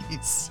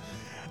 jeez.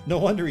 No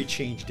wonder he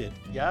changed it.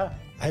 Yeah.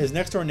 His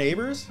next door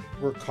neighbors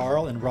were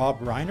Carl and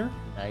Rob Reiner.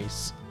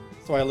 Nice.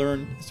 So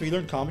he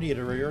learned comedy at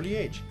a very early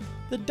age.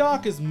 The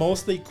doc is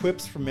mostly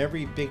quips from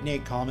every big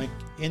name comic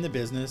in the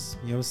business.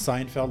 You know,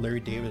 Seinfeld, Larry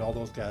David, all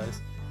those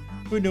guys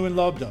who knew and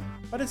loved him.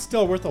 But it's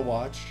still worth a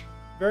watch.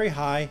 Very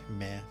high,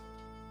 meh.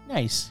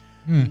 Nice.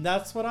 And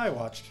that's what I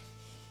watched.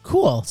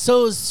 Cool.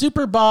 So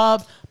Super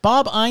Bob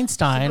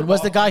Einstein Super was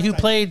Bob the guy who Einstein.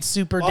 played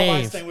Super Bob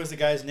Dave. Einstein was the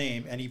guy's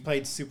name, and he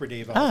played Super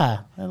Dave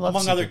Ah, I love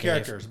among Super other Dave.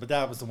 characters, but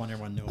that was the one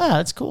everyone knew. Ah,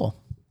 that's cool.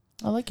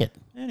 I like it.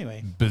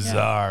 Anyway,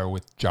 Bizarre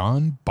with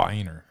John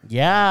Biner.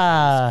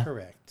 Yeah.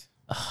 correct.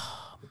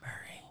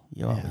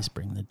 You always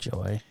bring the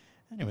joy.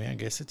 Anyway, I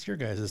guess it's your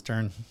guys'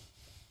 turn.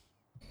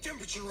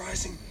 Temperature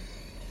rising.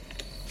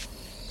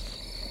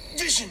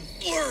 Vision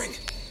blurring.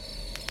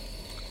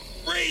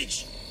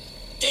 Rage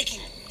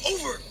taking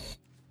over.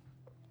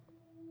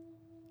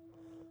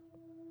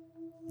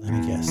 Let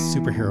me guess.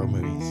 Superhero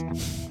movies.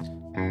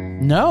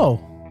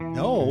 No.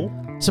 No.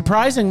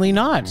 Surprisingly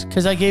not,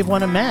 because I gave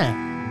one a meh.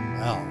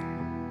 Well.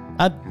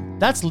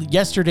 That's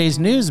yesterday's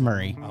news,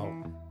 Murray. Oh.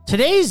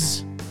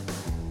 Today's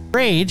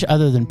rage,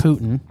 other than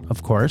Putin, of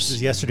This course.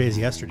 is yesterday's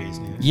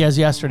news. Yes,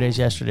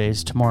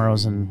 yesterday's,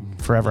 tomorrow's,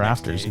 and forever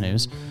after's day.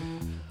 news.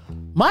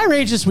 My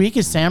rage this week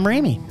is Sam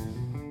Raimi.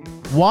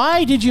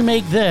 Why did you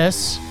make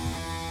this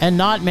and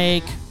not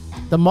make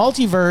the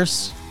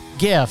multiverse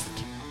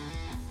gift?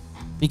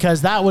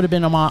 Because that would have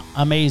been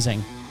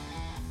amazing.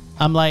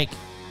 I'm like,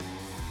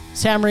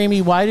 Sam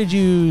Raimi, why did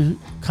you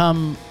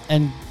come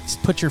and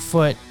put your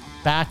foot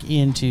back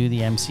into the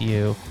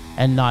MCU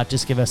and not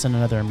just give us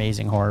another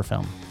amazing horror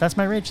film? That's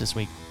my rage this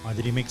week. Why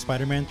did he make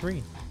Spider-Man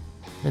 3?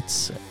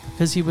 It's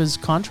because he was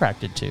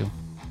contracted to.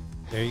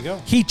 There you go.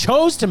 He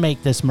chose to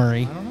make this,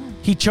 Murray. I don't know.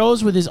 He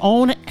chose with his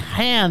own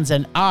hands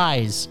and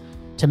eyes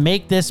to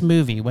make this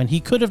movie when he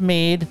could have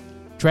made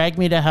Drag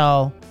Me to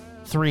Hell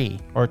 3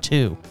 or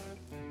 2.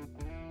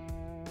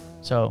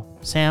 So,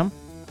 Sam,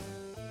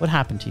 what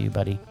happened to you,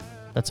 buddy?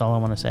 That's all I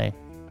want to say.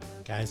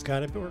 Guy's got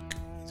to work.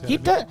 He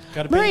does.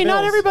 Got to pay Murray, the bills.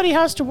 not everybody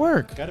has to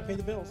work. Got to pay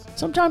the bills.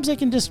 Sometimes they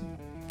can just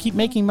keep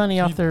making money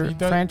off their He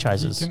does-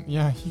 franchises.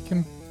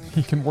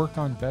 He can work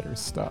on better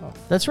stuff.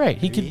 That's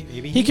right.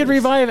 Maybe He could is.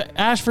 revive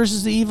Ash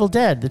versus the Evil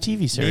Dead, the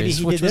TV series, Maybe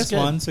he which did was this good.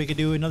 one so he could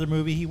do another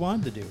movie he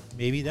wanted to do.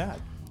 Maybe that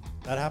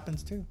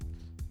happens too.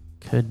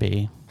 Could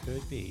be,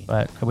 Could be.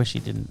 but I wish he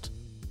didn't.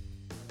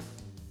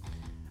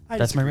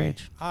 That's my disagree.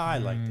 rage. I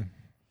liked it.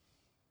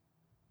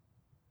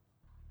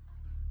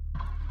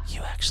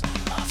 You actually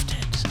loved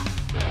it.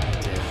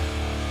 I did.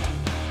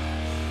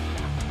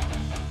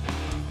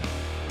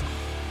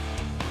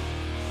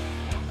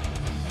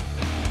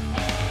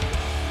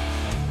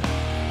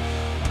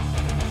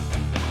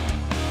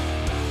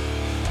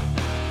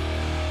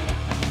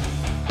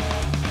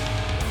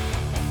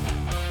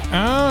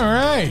 All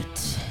right.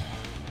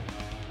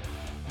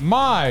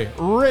 My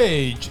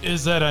rage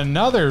is that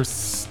another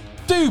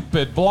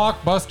stupid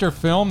blockbuster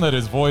film that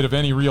is void of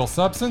any real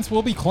substance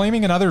will be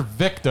claiming another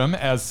victim,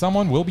 as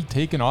someone will be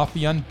taken off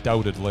the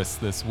undoubted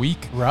list this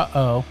week.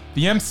 Uh-oh.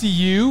 The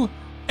MCU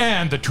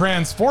and the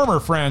Transformer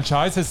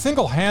franchise has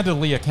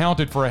single-handedly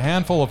accounted for a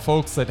handful of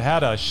folks that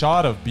had a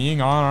shot of being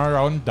on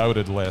our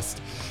undoubted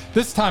list.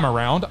 This time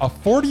around, a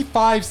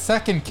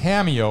 45-second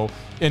cameo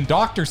in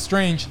Doctor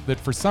Strange that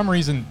for some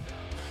reason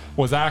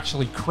was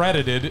actually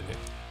credited,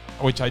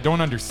 which I don't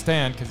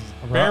understand because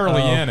he's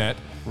barely in it.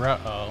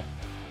 Uh-oh.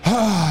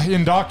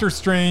 In Doctor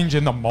Strange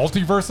in the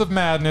Multiverse of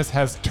Madness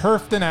has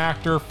turfed an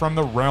actor from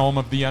the realm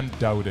of the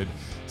undoubted.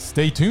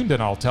 Stay tuned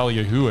and I'll tell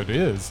you who it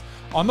is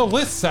on the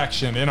list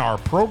section in our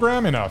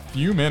program in a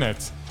few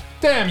minutes.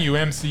 Damn you,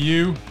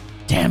 MCU.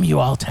 Damn you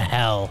all to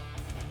hell.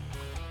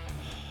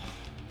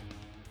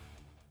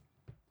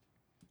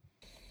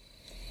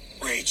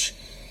 Rage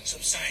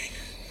subsiding.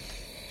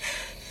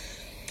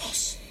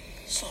 Pulse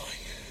slowing.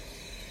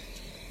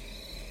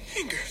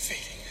 Anger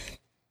fading.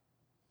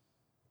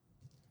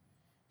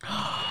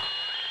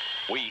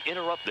 We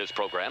interrupt this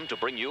program to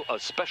bring you a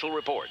special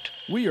report.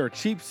 We are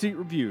Cheap Seat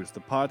Reviews, the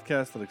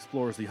podcast that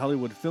explores the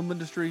Hollywood film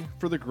industry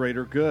for the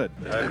greater good.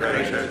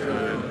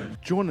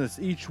 Join us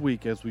each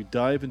week as we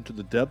dive into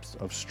the depths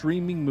of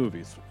streaming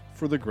movies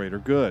for the greater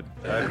good.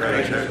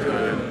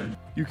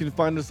 You can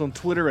find us on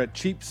Twitter at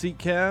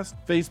CheapSeatCast,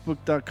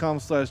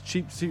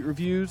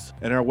 Facebook.com/CheapSeatReviews,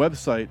 and our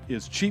website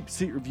is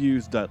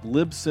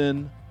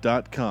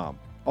CheapSeatReviews.libsyn.com.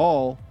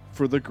 All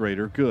for the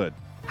greater good.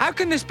 How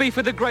can this be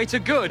for the greater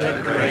good?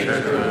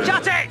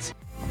 Shut it!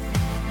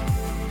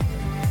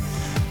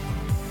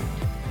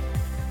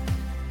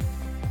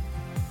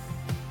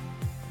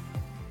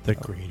 The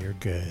greater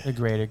good. The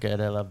greater good.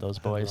 I love those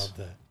boys. Love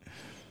that.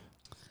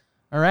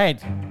 All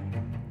right. I'm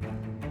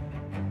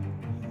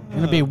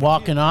going to be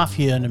walking off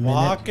here in a minute.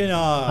 Walking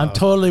off. I'm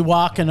totally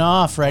walking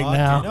off right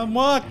now. I'm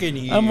walking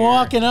here. I'm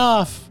walking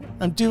off.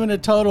 I'm doing a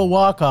total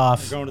walk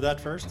off. Going to that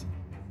first?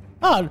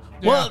 Oh,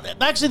 well,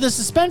 actually, the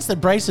suspense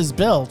that Bryce has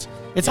built,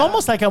 it's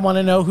almost like I want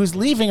to know who's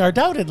leaving our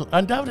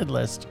undoubted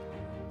list.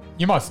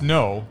 You must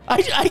know.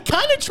 I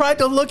kind of tried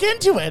to look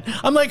into it.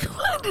 I'm like,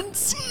 I didn't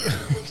see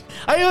it.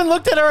 I even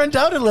looked at our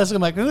undoubted list.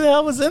 I'm like, who the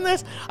hell was in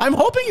this? I'm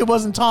hoping it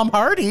wasn't Tom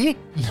Hardy.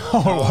 No,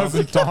 it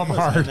wasn't Tom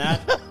Hardy.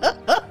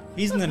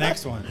 He's in the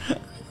next one.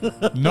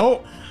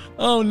 Nope.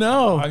 Oh,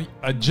 no.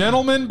 A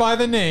gentleman by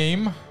the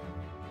name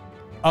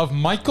of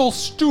Michael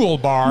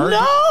Stuhlbarg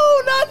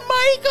No, not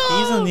Michael.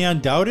 He's in the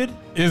undoubted.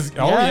 is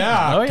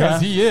Yeah. Oh,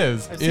 because yeah. he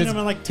is. I've seen him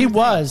in like He two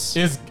was.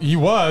 He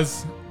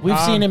was. We've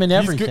seen him in he's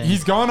everything.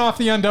 He's gone off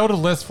the undoubted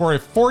list for a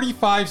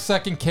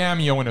 45-second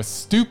cameo in a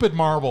stupid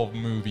Marvel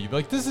movie.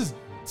 Like, this is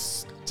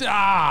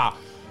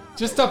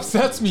just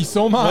upsets me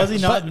so much. Was he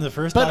not in the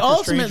first but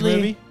Doctor Strange ultimately-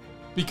 movie?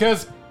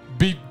 Because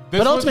this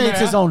But ultimately, it's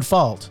his own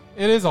fault.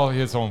 It is all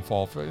his own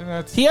fault.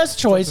 That's, He has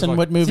choice in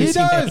what movies he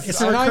does. makes.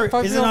 It's And I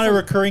is it not a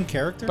recurring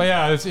character? But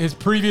yeah, his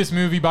previous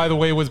movie, by the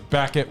way, was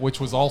Beckett, which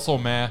was also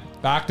meh.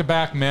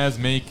 Back-to-back mehs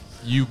make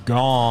you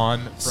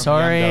gone from the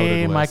Sorry, undoubted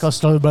list. Michael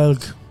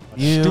Stuhlbarg.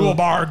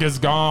 Stuhlbarg is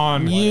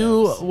gone.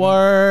 You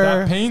were.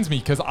 That pains me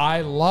because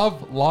I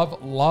love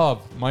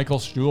Michael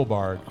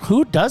Stuhlbarg.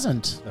 Who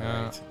doesn't?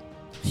 Yeah.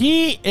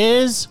 He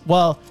is.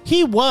 Well,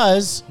 he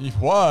was He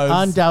was.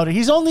 undoubted.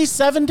 He's only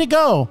 7 to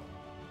go.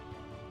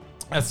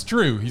 That's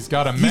true. He's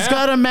got a meh. He's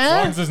got a meh? As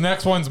long as his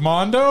next one's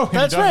Mondo. And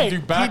That's he doesn't right.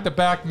 do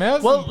back-to-back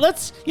mehs. Well,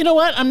 let's. You know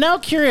what? I'm now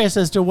curious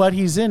as to what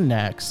he's in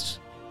next.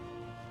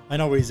 I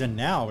know what he's in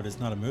now, but it's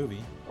not a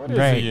movie. what is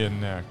right. he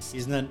in next?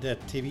 He's in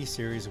that TV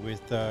series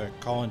with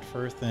Colin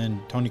Firth and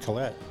Toni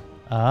Collette.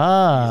 He's not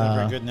Ah.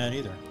 very good in that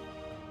either.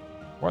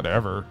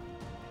 Whatever.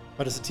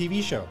 But it's a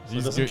TV show, so it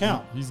He's doesn't good,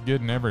 count. He's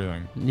good in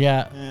everything.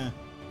 Yeah.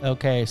 Eh.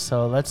 Okay.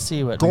 So let's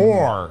see what.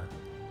 Gore.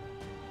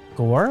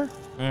 Gore?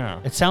 Yeah.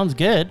 It sounds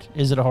good.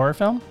 Is it a horror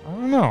film? I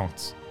don't know.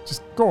 It's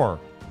just gore.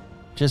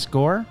 Just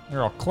gore?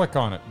 Here, I'll click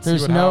on it and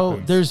There's see what no.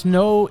 happens. There's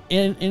no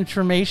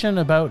information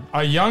about.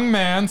 A young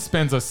man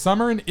spends a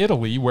summer in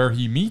Italy where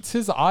he meets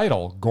his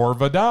idol, Gore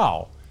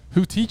Vidal,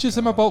 who teaches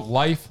him about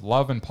life,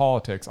 love, and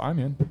politics. I'm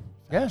in.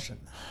 Yeah.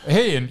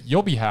 Hey, and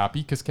you'll be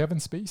happy because Kevin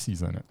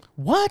Spacey's in it.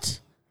 What?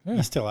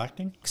 He's still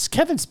acting? Is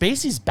Kevin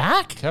Spacey's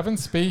back? Kevin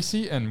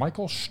Spacey and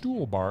Michael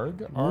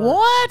Stuhlbarg are.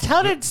 What?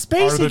 How did are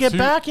Spacey the get two-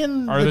 back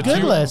in are the good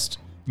two- list?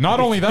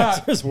 Not only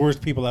that, There's worse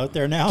people out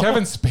there now.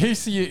 Kevin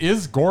Spacey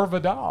is Gore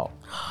Vidal.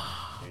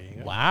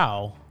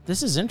 Wow.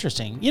 This is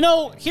interesting. You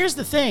know, here's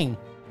the thing.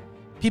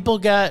 People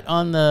got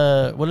on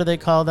the, what do they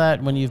call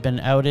that? When you've been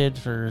outed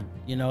for,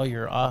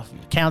 you're off,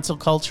 cancel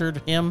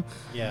cultured him.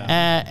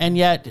 Yeah. And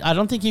yet, I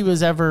don't think he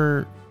was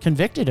ever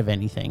convicted of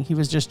anything. He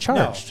was just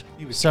charged. No,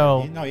 he was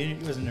so he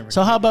wasn't never.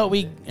 so how about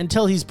convicted.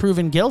 until he's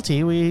proven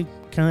guilty, we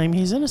claim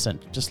he's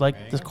innocent, just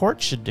like the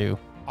court should do.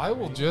 I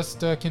will just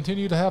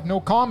continue to have no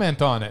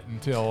comment on it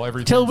until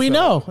everything. Till we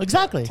know.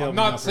 Exactly. I'm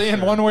not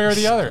saying one way or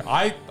the other.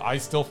 I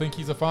still think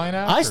he's a fine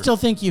actor. I still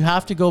think you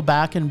have to go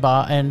back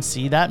and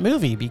see that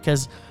movie,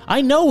 because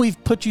I know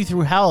we've put you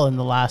through hell in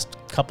the last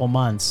couple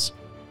months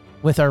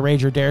with our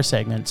Rage or Dare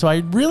segment. So I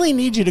really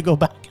need you to go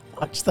back and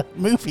watch that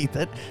movie.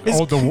 That is,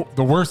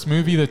 the worst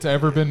movie that's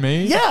ever been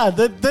made? yeah,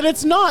 that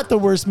it's not the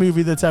worst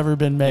movie that's ever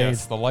been made.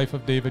 Yes, The Life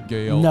of David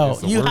Gale. No,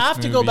 is the you worst have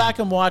to go movie back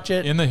and watch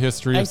it in the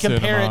history and of compare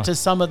cinema. it to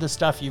some of the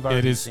stuff you've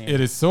already seen. It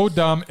is so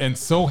dumb and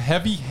so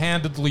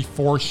heavy-handedly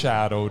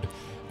foreshadowed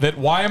that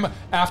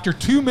after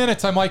 2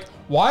 minutes, I'm like,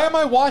 why am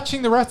I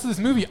watching the rest of this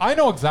movie? I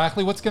know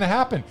exactly what's going to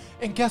happen.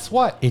 And guess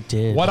what? It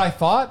did. What I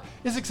thought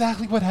is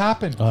exactly what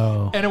happened.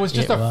 Oh, and it was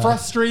just it a was.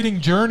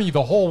 frustrating journey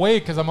the whole way,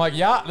 because I'm like,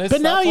 yeah, this.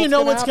 But now that's you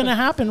know what's going going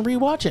to happen.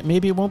 Rewatch it.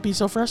 Maybe it won't be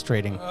so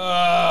frustrating.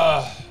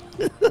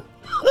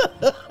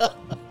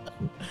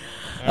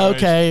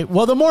 Okay.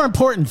 Well, the more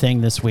important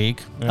thing this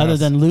week, other Yes.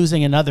 than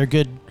losing another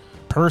good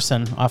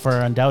person off our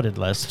undoubted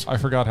list. I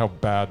forgot how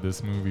bad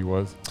this movie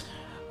was.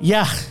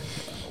 Yeah.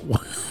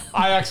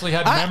 I actually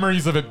had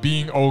memories of it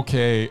being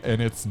okay,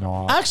 and it's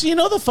not. Actually, you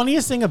know, the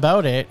funniest thing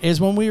about it is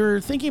when we were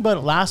thinking about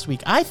it last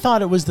week, I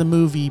thought it was the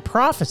movie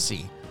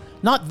Prophecy,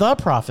 not The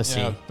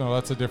Prophecy. Yeah, no,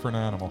 that's a different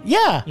animal.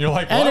 Yeah. You're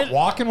like, And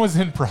what? it- Walken was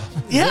in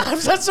Prophecy? Yeah,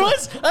 that's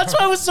why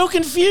I was so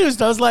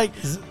confused. I was like,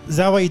 Is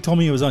that why you told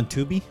me it was on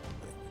Tubi?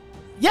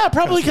 yeah,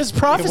 probably because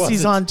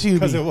Prophecy's on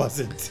Because it Tubi.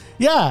 wasn't.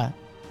 Yeah.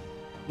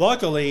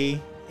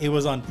 Luckily, it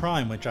was on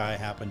Prime, which I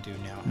happen to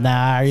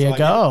now. There you So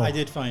go. I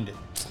did find it.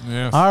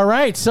 Yes. All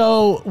right.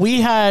 So we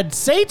had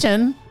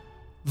Satan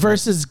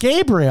versus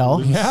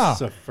Gabriel Yeah.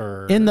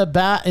 Lucifer. in the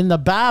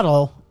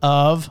battle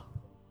of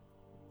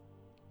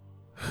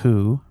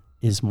who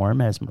is more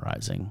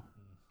mesmerizing.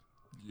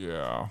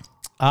 Yeah.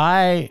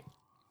 I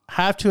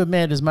have to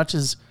admit, as much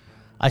as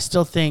I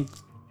still think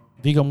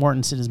Viggo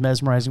Mortensen is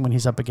mesmerizing when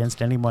he's up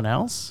against anyone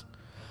else,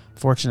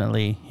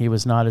 fortunately, he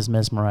was not as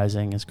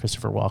mesmerizing as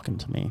Christopher Walken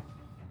to me.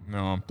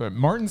 No, but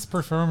Martin's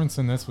performance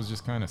in this was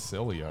just kind of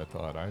silly. I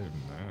thought.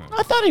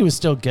 I thought he was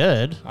still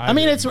good. I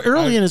mean, it's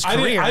early in his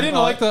career. I didn't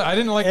like the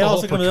It whole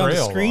also comes down to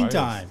portrayal. screen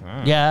time.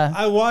 Yeah.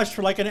 I watched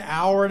for like an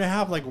hour and a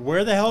half. Like,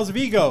 where the hell is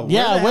Vigo?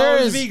 Yeah, where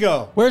is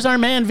Vigo? Where's our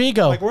man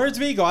Vigo? Like, where's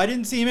Vigo? I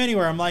didn't see him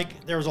anywhere. I'm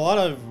like, there was a lot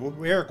of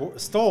Eric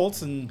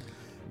Stoltz and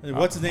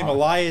what's his name,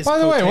 Elias. By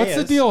the way, what's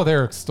the Koteas. deal with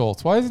Eric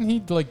Stoltz? Why isn't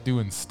he like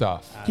doing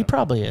stuff? He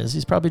probably is.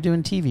 He's probably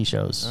doing TV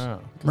shows. Yeah,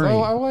 'cause Marie.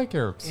 I like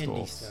Eric Indie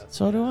Stoltz. stuff.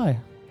 So do I.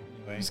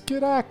 He's a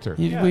good actor.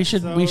 Yeah, we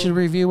should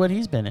review what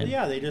he's been in.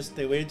 Yeah,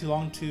 they waited too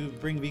long to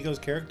bring Vigo's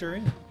character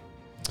in.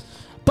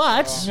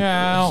 But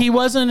No. he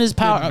wasn't as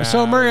powerful. Didn't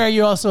So, matter. Murray, are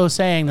you also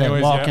saying that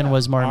Anyways, Walken yeah.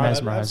 was more All right,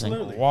 mesmerizing?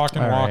 absolutely.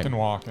 Walking, All right.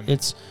 walking.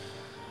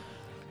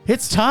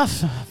 It's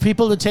tough,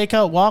 people, to take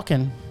out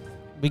Walken.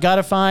 We got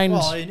to find.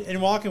 Well, and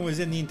Walken was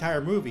in the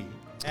entire movie,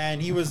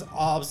 and he was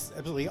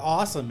absolutely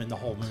awesome in the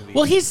whole movie.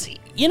 Well,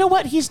 you know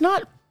what? He's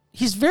not.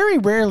 He's very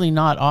rarely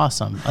not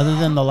awesome, other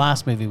than the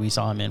last movie we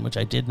saw him in, which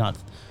I did not.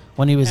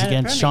 When he was And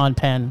against apparently Sean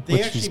Penn, they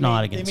which actually he's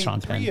not made- against they Sean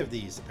made three Penn. of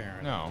these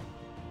apparently. No.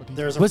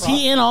 There's a Was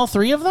he in all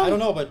three of them? I don't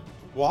know, but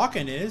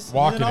Walken is. He's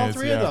Walken in all is,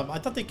 three yeah. of them. I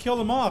thought they killed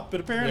him off, but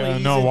apparently Yeah,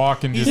 he's no, in,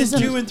 Walken he's just-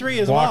 in 2 and 3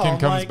 as well. Walken I'm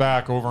comes like,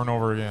 back over and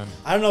over again.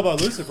 I don't know about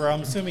Lucifer.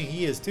 I'm assuming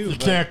he is too. You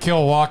can't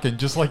kill Walken,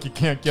 just like you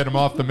can't get him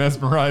off the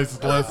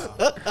mesmerized list.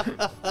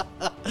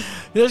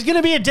 There's going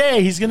to be a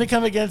day he's going to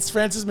come against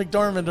Frances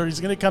McDormand, or he's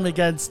going to come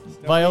against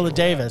Viola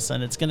Davis,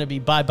 and it's going to be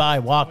bye-bye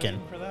Walken.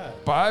 For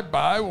that. Bye,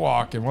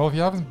 Walken. Well, if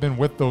you haven't been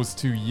with those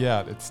two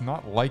yet, it's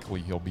not likely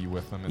he'll be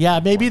with them. at Yeah,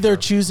 some maybe point. they're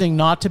choosing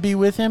not to be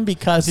with him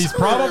because He's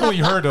probably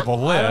heard of a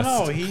list.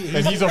 know.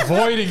 And he's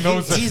avoiding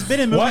those. He's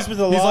been in movies What?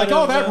 with a He's lot like,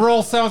 oh, of, that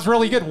role sounds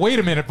really good. Wait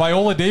a minute,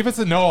 Viola Davis?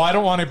 No, I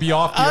don't want to be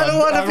off. I don't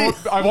wanna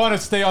be- I want to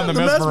stay on the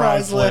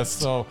mesmerized list.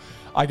 So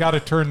I got to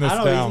turn this I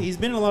don't know. down. He's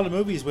been in a lot of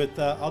movies with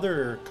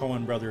other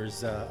Coen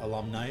Brothers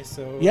alumni,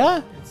 so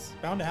Yeah. it's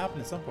bound to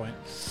happen at some point.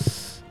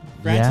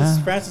 Yeah.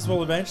 Francis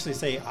will eventually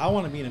say, "I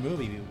want to be in a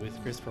movie with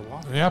Christopher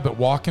Walken." Yeah, but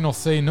Walken will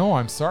say, no,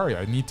 I'm sorry.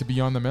 I need to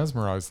be on the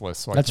mesmerized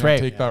list, so That's I can't right.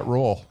 take that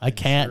role. I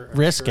can't I'm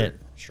risk sure- it.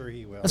 Sure,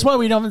 he will. That's why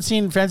we haven't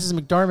seen Frances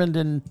McDormand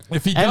and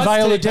If he and does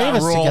Viola take that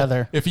Davis role,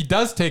 together. If he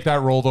does take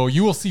that role, though,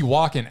 you will see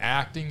Walken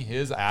acting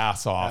his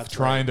ass off, That's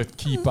trying to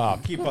keep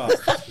up. Keep up.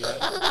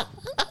 Yeah.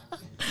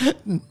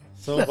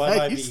 So bye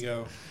bye Nice.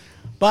 Vigo.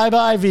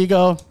 Bye-bye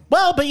Vigo.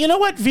 Well, but you know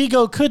what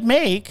Vigo could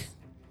make?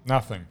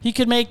 Nothing. He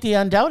could make the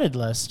undoubted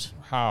list.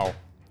 How?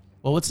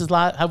 Well, what's his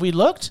last? Have we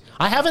looked?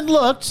 I haven't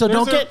looked, so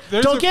There's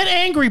don't a- get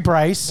angry,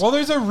 Bryce. Well,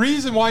 there's a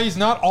reason why he's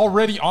not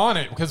already on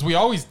it, because we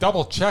always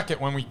double check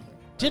it when we.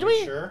 Did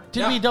we? sure? Did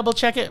Yeah. we double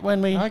check it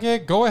when we? Okay,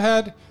 go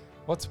ahead.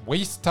 Let's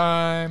waste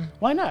time.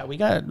 Why not? We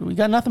got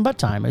nothing but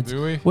time. It's,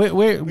 Do we?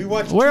 We're We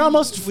watched we're two-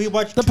 almost. we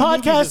watched the two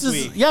movies podcast this is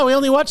week. yeah. We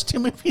only watched 2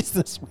 movies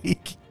this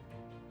week.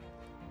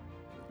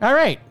 All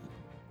right,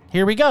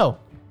 here we go.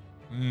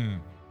 Hmm.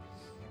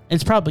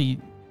 It's probably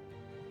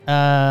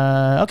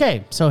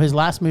Okay, so his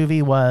last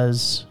movie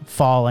was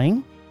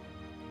Falling.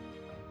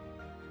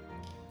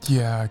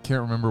 Yeah, I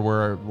can't remember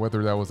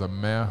whether that was a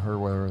meh or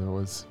whether it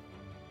was.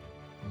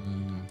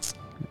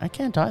 I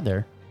can't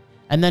either.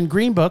 And then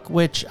Green Book,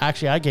 which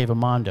actually I gave a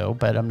Mondo,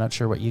 but I'm not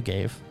sure what you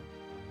gave.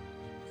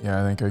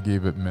 Yeah, I think I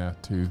gave it meh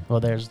too. Well,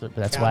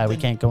 that's why we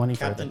can't go any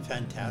further. Captain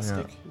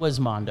Fantastic. Was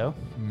Mondo.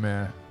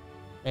 Meh.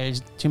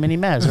 There's too many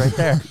mehs right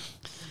there.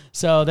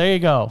 So there you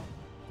go.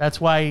 That's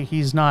why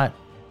he's not.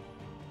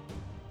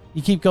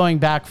 You keep going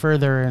back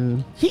further,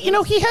 and he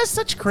has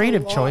such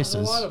creative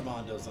choices. There's a lot of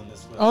Mondos on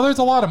this list. Oh, there's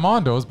a lot of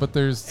Mondos, but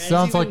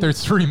sounds like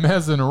there's 3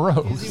 mehs in a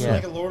row. He's even Yeah.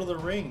 like a Lord of the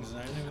Rings. And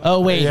I didn't even Oh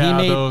wait,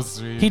 Yeah,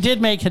 he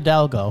did make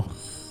Hidalgo.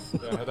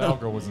 Yeah,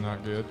 Hidalgo was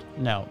not good.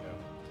 No,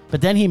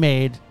 but then he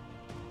made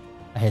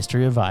A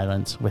History of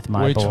Violence with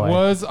my Which boy.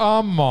 was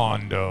a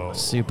Mondo.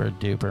 Super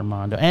duper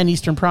Mondo, and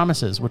Eastern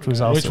Promises, which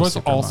was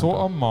also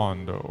a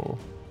Mondo.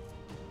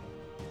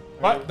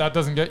 But that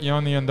doesn't get you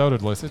on the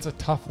undoubted list. It's a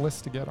tough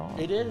list to get on.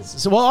 It is.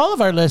 So well, all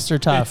of our lists are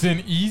tough. It's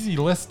an easy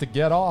list to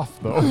get off,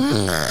 though.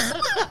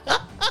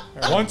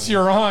 Once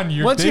you're on,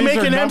 your Once days you make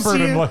are an numbered.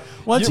 MCU,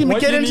 once you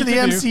what get you into the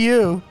need to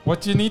do- MCU,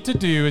 what you need to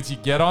do is you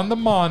get on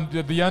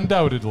the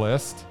undoubted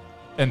list,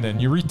 and then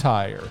you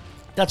retire.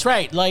 that's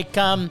right. Like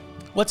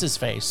what's his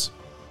face?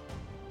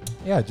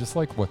 Yeah, just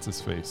like what's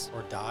his face.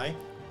 Or die.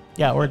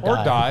 Yeah, or Or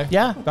die.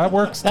 Yeah, That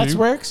works too. that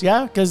works.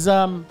 Yeah, because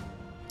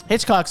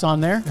Hitchcock's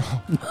on there.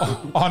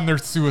 On their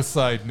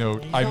suicide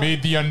note, I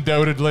made the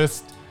undoubted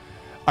list.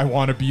 I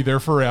want to be there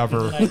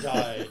forever. I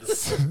died.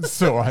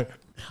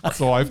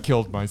 so I've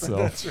killed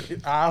myself.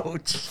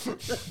 Ouch.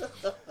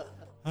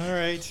 All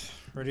right.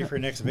 Ready for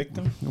next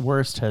victim?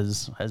 Worst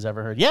has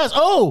ever heard. Yes.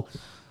 Oh,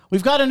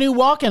 we've got a new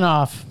walking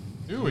off.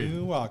 Do we?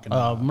 You walking.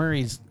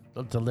 Murray's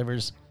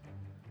delivers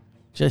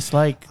just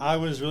like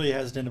really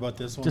hesitant about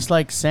this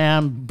one.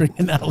 Sam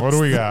bringing out. What do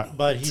we got?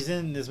 But he's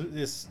in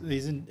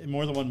he's in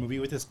more than one movie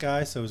with this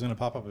guy, so he's going to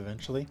pop up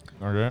eventually.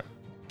 Okay.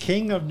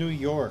 King of New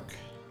York,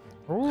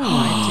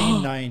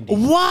 1990.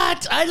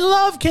 What? I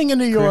love King of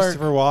New York.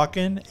 Christopher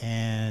Walken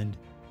and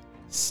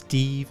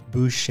Steve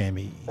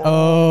Buscemi.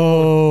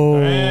 Oh,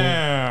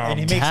 Damn. And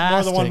he makes more than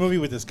one fantastic. movie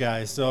with this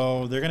guy,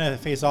 so they're going to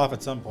face off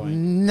at some point.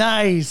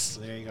 nice.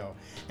 So there you go.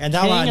 And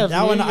that King one, of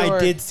New I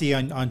York. did see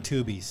on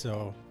Tubi,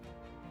 so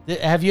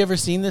Have you ever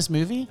seen this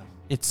movie?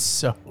 It's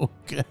so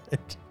good.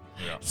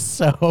 Yeah.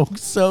 So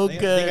I think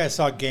good. I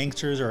saw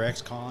Gangsters or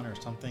Ex-Con or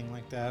something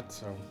like that,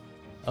 so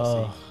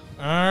Oh,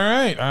 All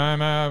right.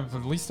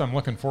 At least I'm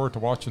looking forward to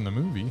watching the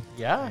movie.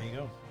 yeah. there you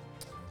go.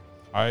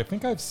 I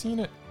think I've seen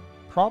it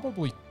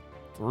probably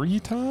 3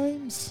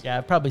 times. Yeah,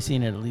 I've probably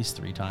seen it at least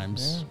 3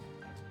 times.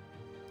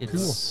 Cool.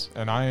 It's.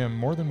 And I am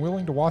more than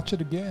willing to watch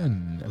it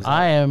again.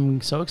 I am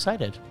so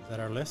excited. Is that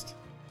our list?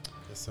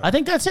 Yes, sir. I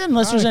think that's it.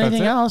 Unless I there's think that's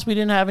anything it. else, we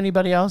didn't have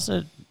anybody else.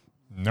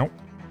 Nope.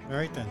 All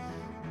right, then.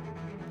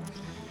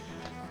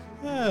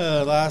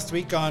 Last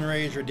week on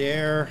Rage or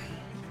Dare,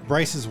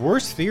 Bryce's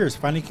worst fears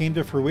finally came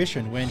to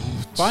fruition when he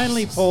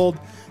finally pulled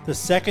the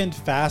second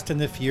Fast and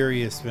the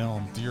Furious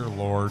film Dear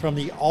Lord. from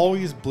the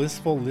always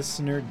blissful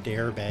listener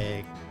Dare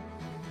bag.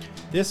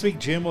 This week,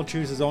 Jim will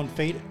choose his own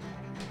fate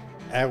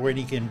when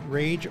he can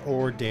rage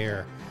or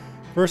dare.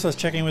 First, let's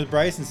check in with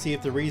Bryce and see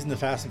if the reason the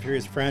Fast and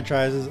Furious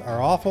franchises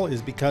are awful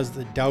is because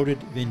the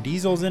doubted Vin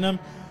Diesel's in them,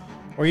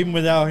 or even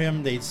without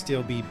him, they'd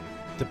still be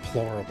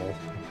deplorable.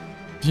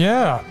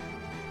 Yeah.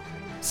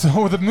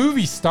 So the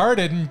movie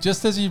started, and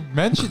just as you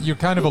mentioned, you're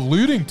kind of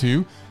alluding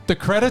to, the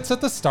credits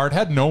at the start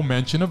had no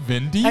mention of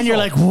Vin Diesel. And you're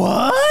like,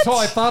 what? So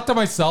I thought to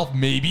myself,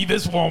 maybe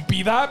this won't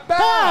be that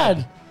bad.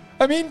 Bad.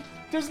 I mean,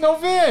 there's no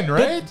Vin,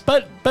 right?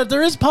 But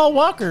there is Paul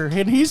Walker,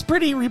 and he's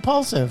pretty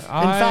repulsive. In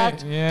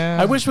fact, yeah.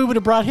 I wish we would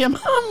have brought him.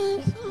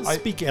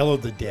 Speak ill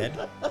of the dead.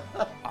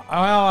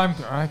 Well,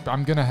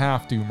 I'm gonna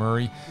have to,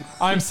 Murray.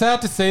 I'm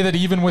sad to say that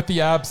even with the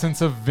absence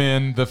of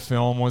Vin, the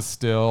film was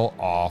still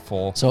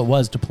awful. So it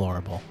was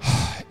deplorable.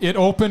 It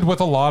opened with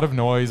a lot of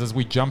noise as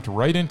we jumped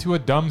right into a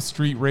dumb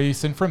street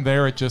race, and from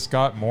there it just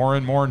got more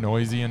and more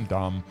noisy and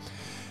dumb.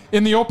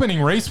 In the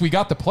opening race, we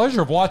got the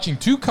pleasure of watching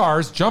 2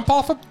 cars jump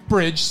off a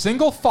bridge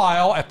single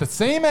file at the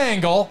same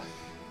angle.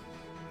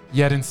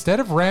 Yet instead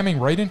of ramming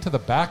right into the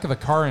back of the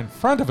car in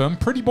front of him,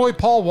 Pretty Boy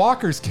Paul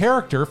Walker's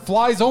character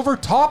flies over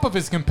top of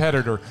his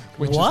competitor.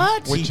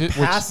 What? He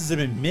passes him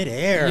in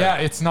midair. Yeah,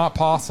 it's not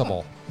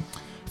possible.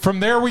 From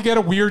there, we get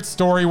a weird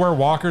story where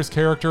Walker's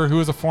character, who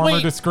is a former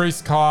Wait.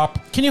 disgraced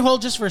cop, Can you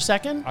hold just for a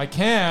second? I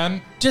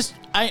can.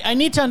 I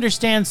need to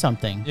understand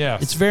something.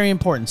 Yes. It's very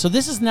important. So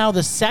this is now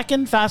the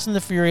second Fast and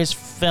the Furious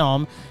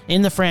film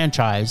in the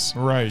franchise.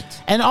 Right.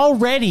 And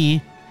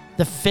already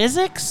the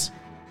physics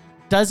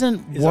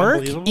doesn't Is work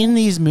unbelievable. in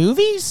these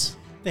movies?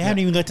 They haven't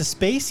even got to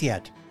space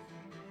yet.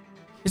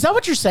 Is that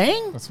what you're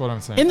saying? That's what I'm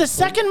saying. In the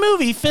second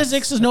movie,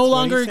 physics no what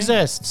longer he's saying.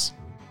 exists.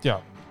 Yeah.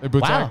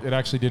 Wow. It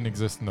actually didn't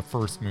exist in the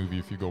first movie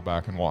if you go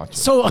back and watch it.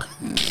 So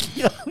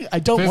I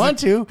don't want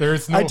to.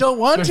 I don't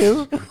want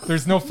to.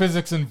 There's no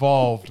physics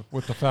involved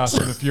with the Fast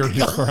and the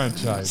Furious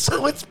franchise.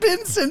 So it's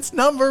been since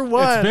number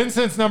one. It's been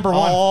since number one.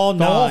 All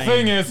the whole 9.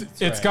 thing is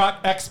That's it's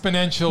right. got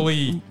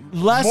exponentially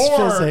less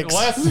physics.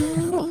 less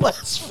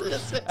less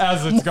physics.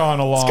 as it's gone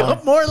along. It's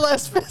got more or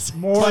less physics.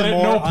 More But and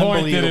at more no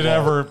point did it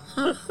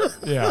unbelievable.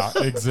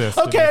 ever, exist.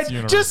 in Okay, this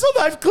universe. just so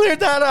I've cleared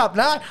that up.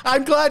 Now,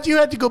 I'm glad you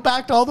had to go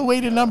back all the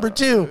way to number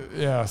 2.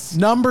 yes.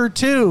 Number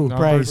 2,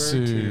 Bryce.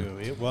 two. 2.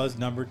 It was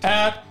number 2.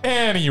 At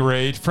any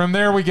rate, from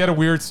there we get a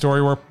weird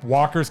story where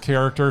Walker's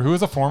character, who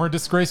is a former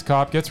disgraced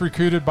cop, gets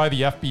recruited by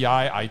the FBI,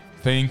 I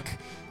think,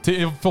 to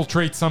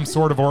infiltrate some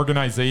sort of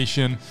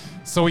organization.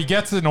 So he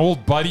gets an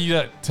old buddy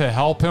to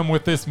help him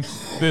with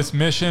this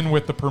mission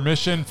with the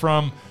permission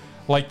from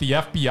like the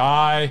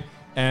FBI.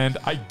 And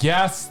I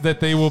guess that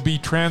they will be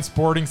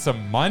transporting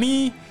some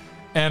money.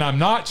 And I'm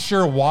not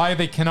sure why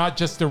they cannot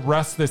just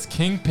arrest this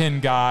kingpin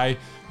guy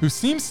who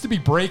seems to be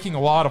breaking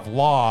a lot of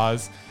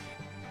laws.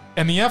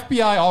 And the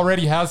FBI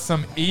already has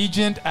some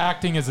agent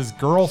acting as his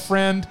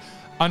girlfriend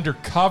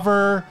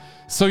undercover.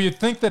 So you'd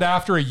think that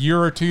after a year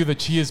or two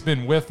that she has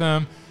been with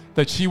him,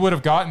 that she would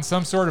have gotten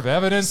some sort of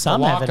evidence Some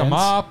to lock him evidence.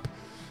 up.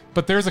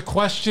 But there's a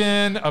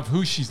question of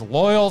who she's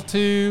loyal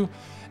to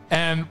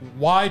and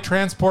why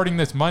transporting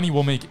this money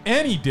will make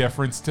any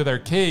difference to their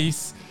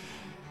case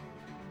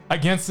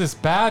against this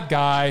bad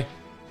guy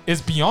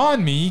is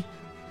beyond me.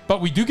 But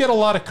we do get a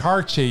lot of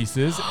car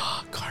chases.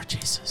 Car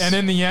chases. And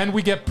in the end,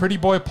 we get pretty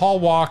boy Paul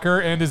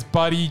Walker and his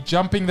buddy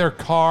jumping their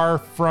car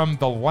from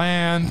the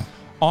land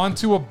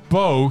onto a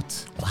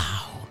boat.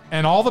 Wow.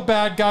 And all the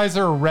bad guys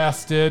are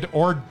arrested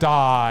or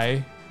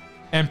die.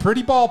 And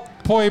pretty boy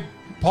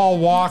Paul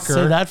Walker.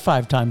 Say that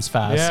 5 times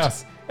fast.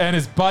 Yes. And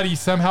his buddy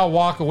somehow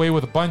walk away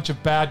with a bunch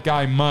of bad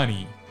guy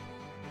money.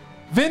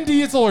 Vin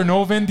Diesel or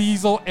no Vin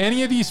Diesel,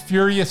 any of these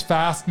Furious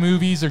Fast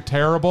movies are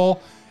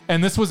terrible.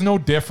 And this was no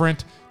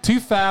different. Too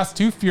Fast,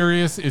 Too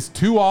Furious is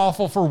too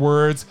awful for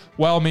words.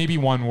 Well, maybe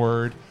one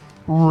word.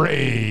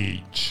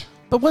 Rage.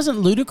 But wasn't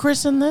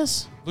Ludacris in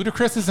this?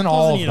 Ludacris isn't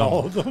all Wasn't he in all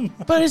of of them. them?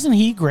 But isn't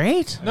he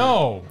great?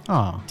 No.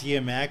 Oh.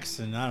 DMX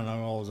and I don't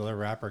know all those other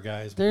rapper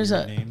guys. There's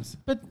Weird a names.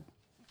 But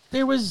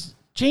there was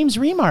James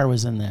Remar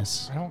was in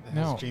this. I don't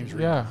know. James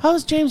Yeah. How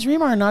has James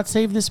Remar not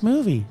saved this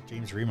movie?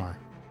 James Remar.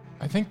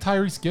 I think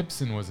Tyrese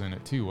Gibson was in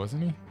it too,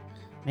 wasn't he?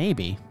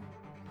 Maybe.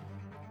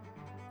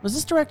 Was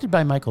this directed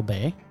by Michael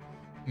Bay?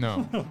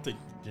 No. I don't think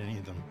any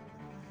of them.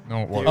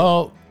 No, it wasn't.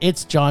 Oh,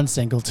 it's John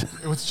Singleton.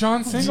 It was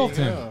John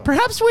Singleton.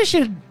 Perhaps we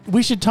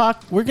should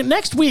talk.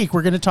 Next week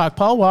we're going to talk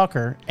Paul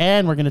Walker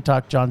and we're going to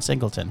talk John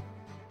Singleton.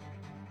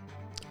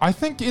 I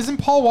think, isn't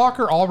Paul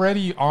Walker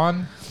already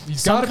on?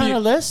 He's Some gotta kind be,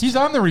 of list? He's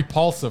on the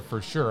Repulsive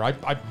for sure. I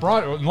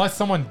brought, unless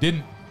someone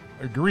didn't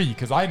agree,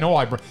 because I know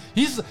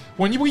he's,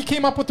 when we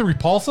came up with the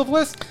Repulsive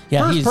list,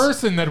 Yeah, first he's-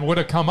 person that would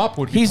have come up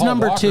would be He's Paul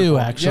number Walker 2 for me.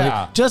 actually.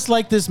 Yeah. Just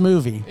like this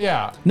movie.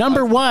 Yeah.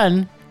 Number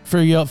 1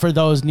 for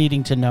those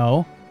needing to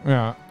know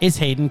Yeah. is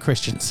Hayden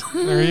Christensen.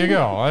 There you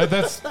go.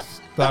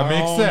 That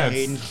makes Oh, sense.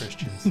 Hayden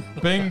Christensen.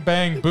 Bing,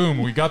 bang,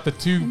 boom. We got the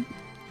two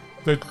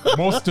that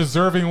most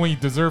deservingly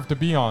deserve to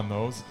be on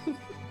those.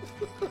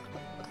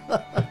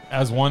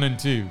 As 1 and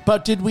 2.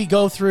 But did we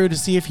go through to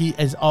see if he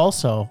is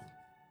also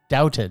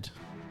doubted?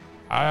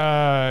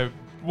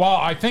 Well,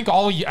 I think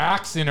all he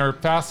acts in are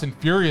Fast and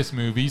Furious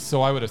movies,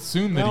 so I would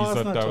assume that No, he's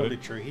that's not doubted. totally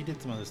true. He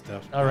did some other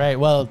stuff. All right.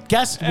 Well,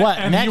 guess what?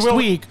 And he Next will-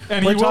 week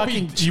and we're he will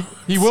talking.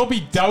 he will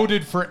be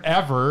doubted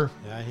forever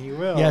Yeah, he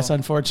will. Yes,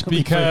 unfortunately.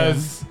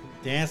 because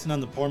Dancing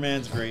on the poor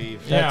man's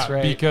grave. That's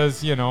right.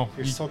 because You're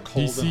he, so he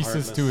cold and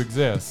ceases to heartless.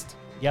 exist.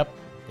 Yep,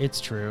 it's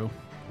true.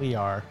 We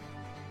are.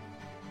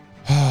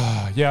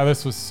 Yeah,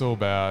 this was so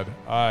bad.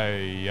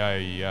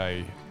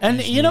 I. And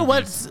these you know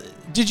movies.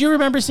 what? Did you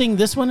remember seeing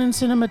this one in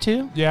cinema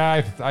too?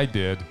 Yeah, I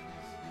did.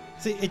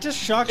 See, it just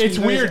shocks It's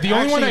me. you guys weird. The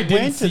only one I actually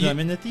didn't went to see- them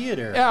in the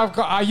theater. Yeah,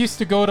 I used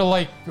to go to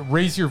like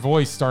Raise Your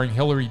Voice starring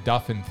Hilary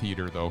Duff in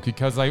theater though,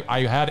 because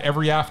I had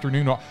every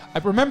afternoon. I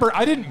remember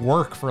I didn't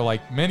work for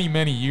like many,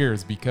 many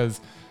years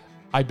because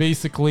I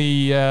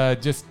basically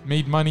just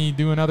made money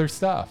doing other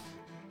stuff.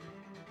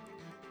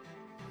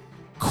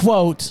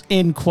 Quote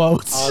in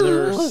quotes.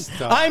 Other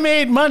stuff. I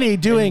made money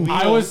doing We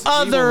I will- was-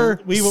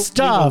 other we will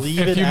stuff. leave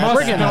If it you at must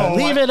We're that. gonna know-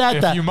 leave it at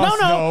if that. you must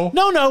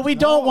No, we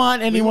don't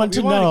want anyone we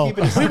to wanna know. keep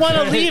it a We want to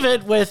secret. leave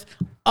it with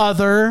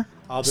other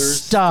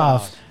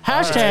stuff.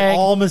 Hashtag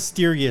all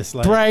mysterious.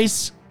 Like,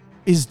 Bryce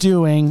is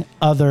doing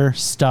other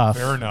stuff.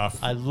 Fair enough.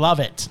 I love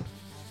it.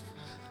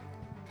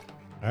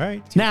 all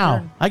right. it's your Now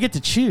turn. I get to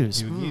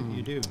choose.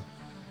 You do.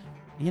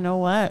 You know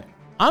what?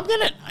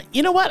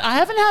 You know what? I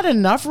haven't had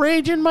enough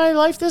rage in my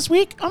life this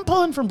week. I'm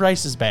pulling from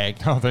Bryce's bag.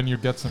 Oh, then you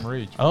get some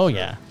rage. Oh,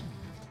 yeah.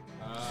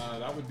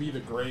 That would be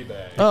the gray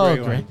bag. Oh,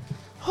 gray great. one.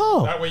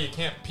 Oh, That way you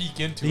can't peek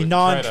into The it.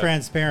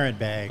 non-transparent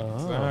bag.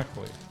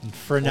 Exactly.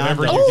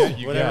 Fernando. Whatever you get,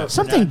 you Whatever get.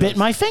 something bit Fernando's.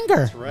 my finger.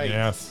 That's right.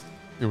 Yes.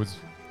 It was.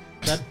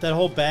 That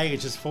whole bag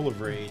is just full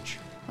of rage,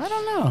 I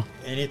don't know.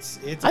 and it's.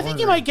 I think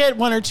you might get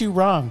one or two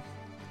wrong.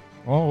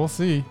 Well, we'll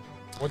see.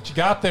 What you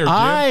got there, Jim?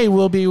 I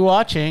will be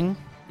watching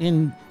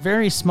in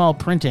very small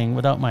printing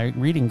without my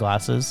reading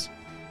glasses.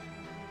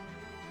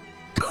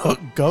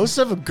 Ghosts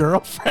of a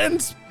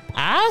Girlfriend's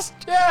Past?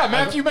 Yeah,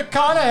 Matthew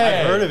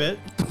McConaughey. I've heard of it.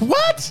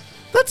 What?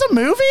 That's a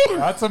movie?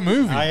 That's a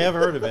movie. I have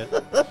heard of it.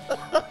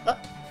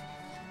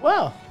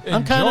 Well,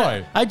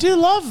 Enjoy. I do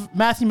love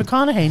Matthew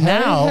McConaughey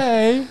now.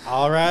 Hey.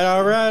 All right.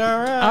 All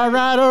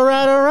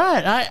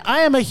right. I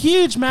am a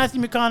huge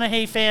Matthew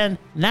McConaughey fan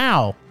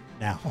now.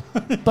 Now.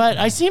 But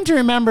I seem to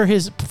remember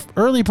his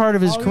early part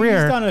of his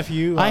career. He's done a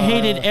few. I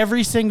hated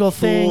every single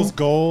thing. Fool's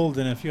Gold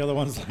and a few other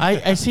ones.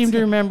 Like that. I seem to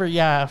remember,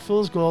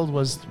 Fool's Gold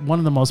was one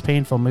of the most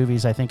painful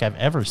movies I think I've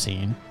ever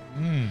seen.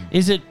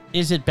 Is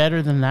it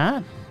better than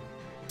that?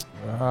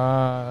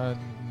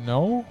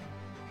 No.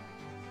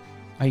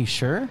 Are you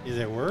sure? Is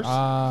it worse?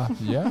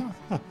 Yeah.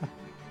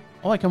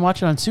 Oh, I can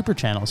watch it on Super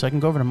Channel, so I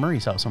can go over to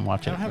Murray's house and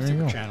watch I it. don't have There you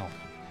Super go. Channel.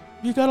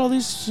 You got all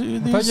these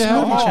movie you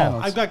had all.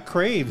 channels. I've got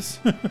Craves.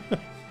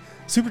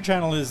 Super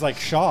Channel is like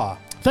Shaw.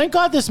 Thank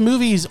God this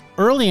movie's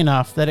early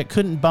enough that it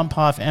couldn't bump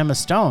off Emma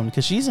Stone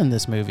because she's in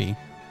this movie.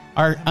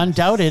 Our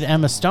undoubted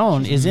Emma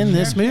Stone is in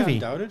this movie.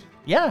 Undoubted?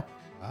 Yeah,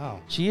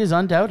 Wow. she is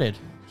undoubted.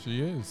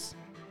 She is.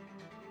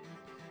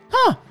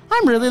 Huh?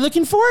 I'm really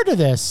looking forward to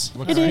this.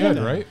 Looks It even,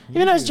 good, right?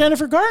 even has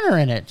Jennifer Garner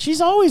in it. She's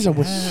always a.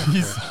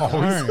 He's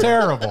always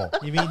terrible.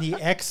 You mean the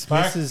ex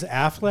Mrs.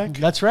 Affleck?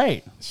 That's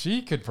right.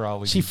 She could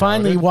probably. She be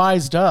finally doubted.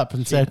 wised up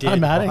and said,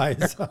 "I'm out of here."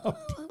 wise up.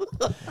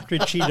 After he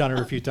cheated on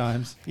her a few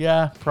times.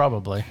 Yeah,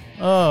 probably.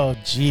 Oh,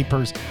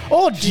 jeepers.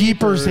 Oh,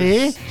 jeepers,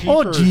 eh?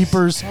 Oh, Jeepers.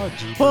 jeepers. Oh,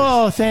 jeepers.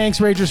 Oh, thanks,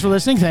 Ragers, for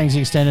listening. Thanks,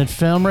 the Extended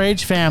Film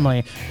Rage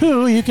family,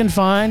 who you can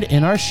find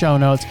in our show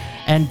notes.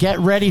 And get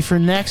ready for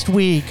next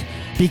week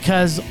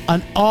because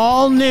an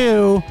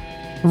all-new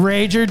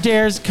Rager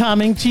Dare's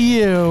coming to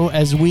you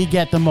as we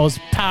get the most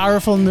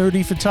powerful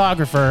nerdy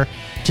photographer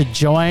to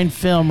join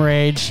Film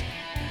Rage.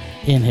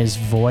 In his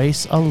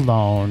voice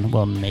alone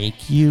will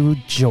make you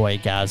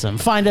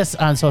joygasm. Find us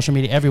on social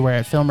media everywhere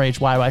at Film Rage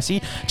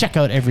YYC. Check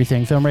out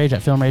everything Film Rage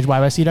at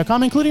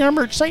filmrageyyc.com, including our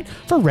merch site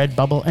for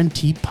Redbubble and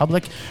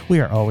TeePublic. We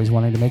are always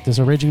wanting to make this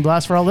a raging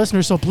blast for all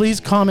listeners, so please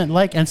comment,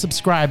 like, and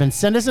subscribe, and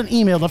send us an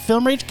email to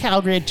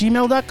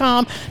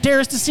filmragecalgary@gmail.com.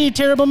 Dare us to see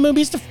terrible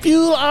movies to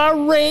fuel our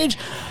rage.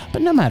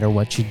 But no matter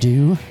what you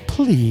do,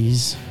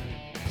 please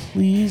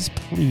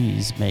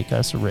make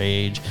us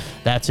rage.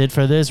 That's it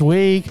for this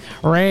week.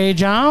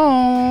 Rage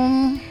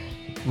on.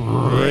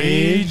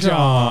 Rage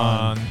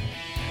on.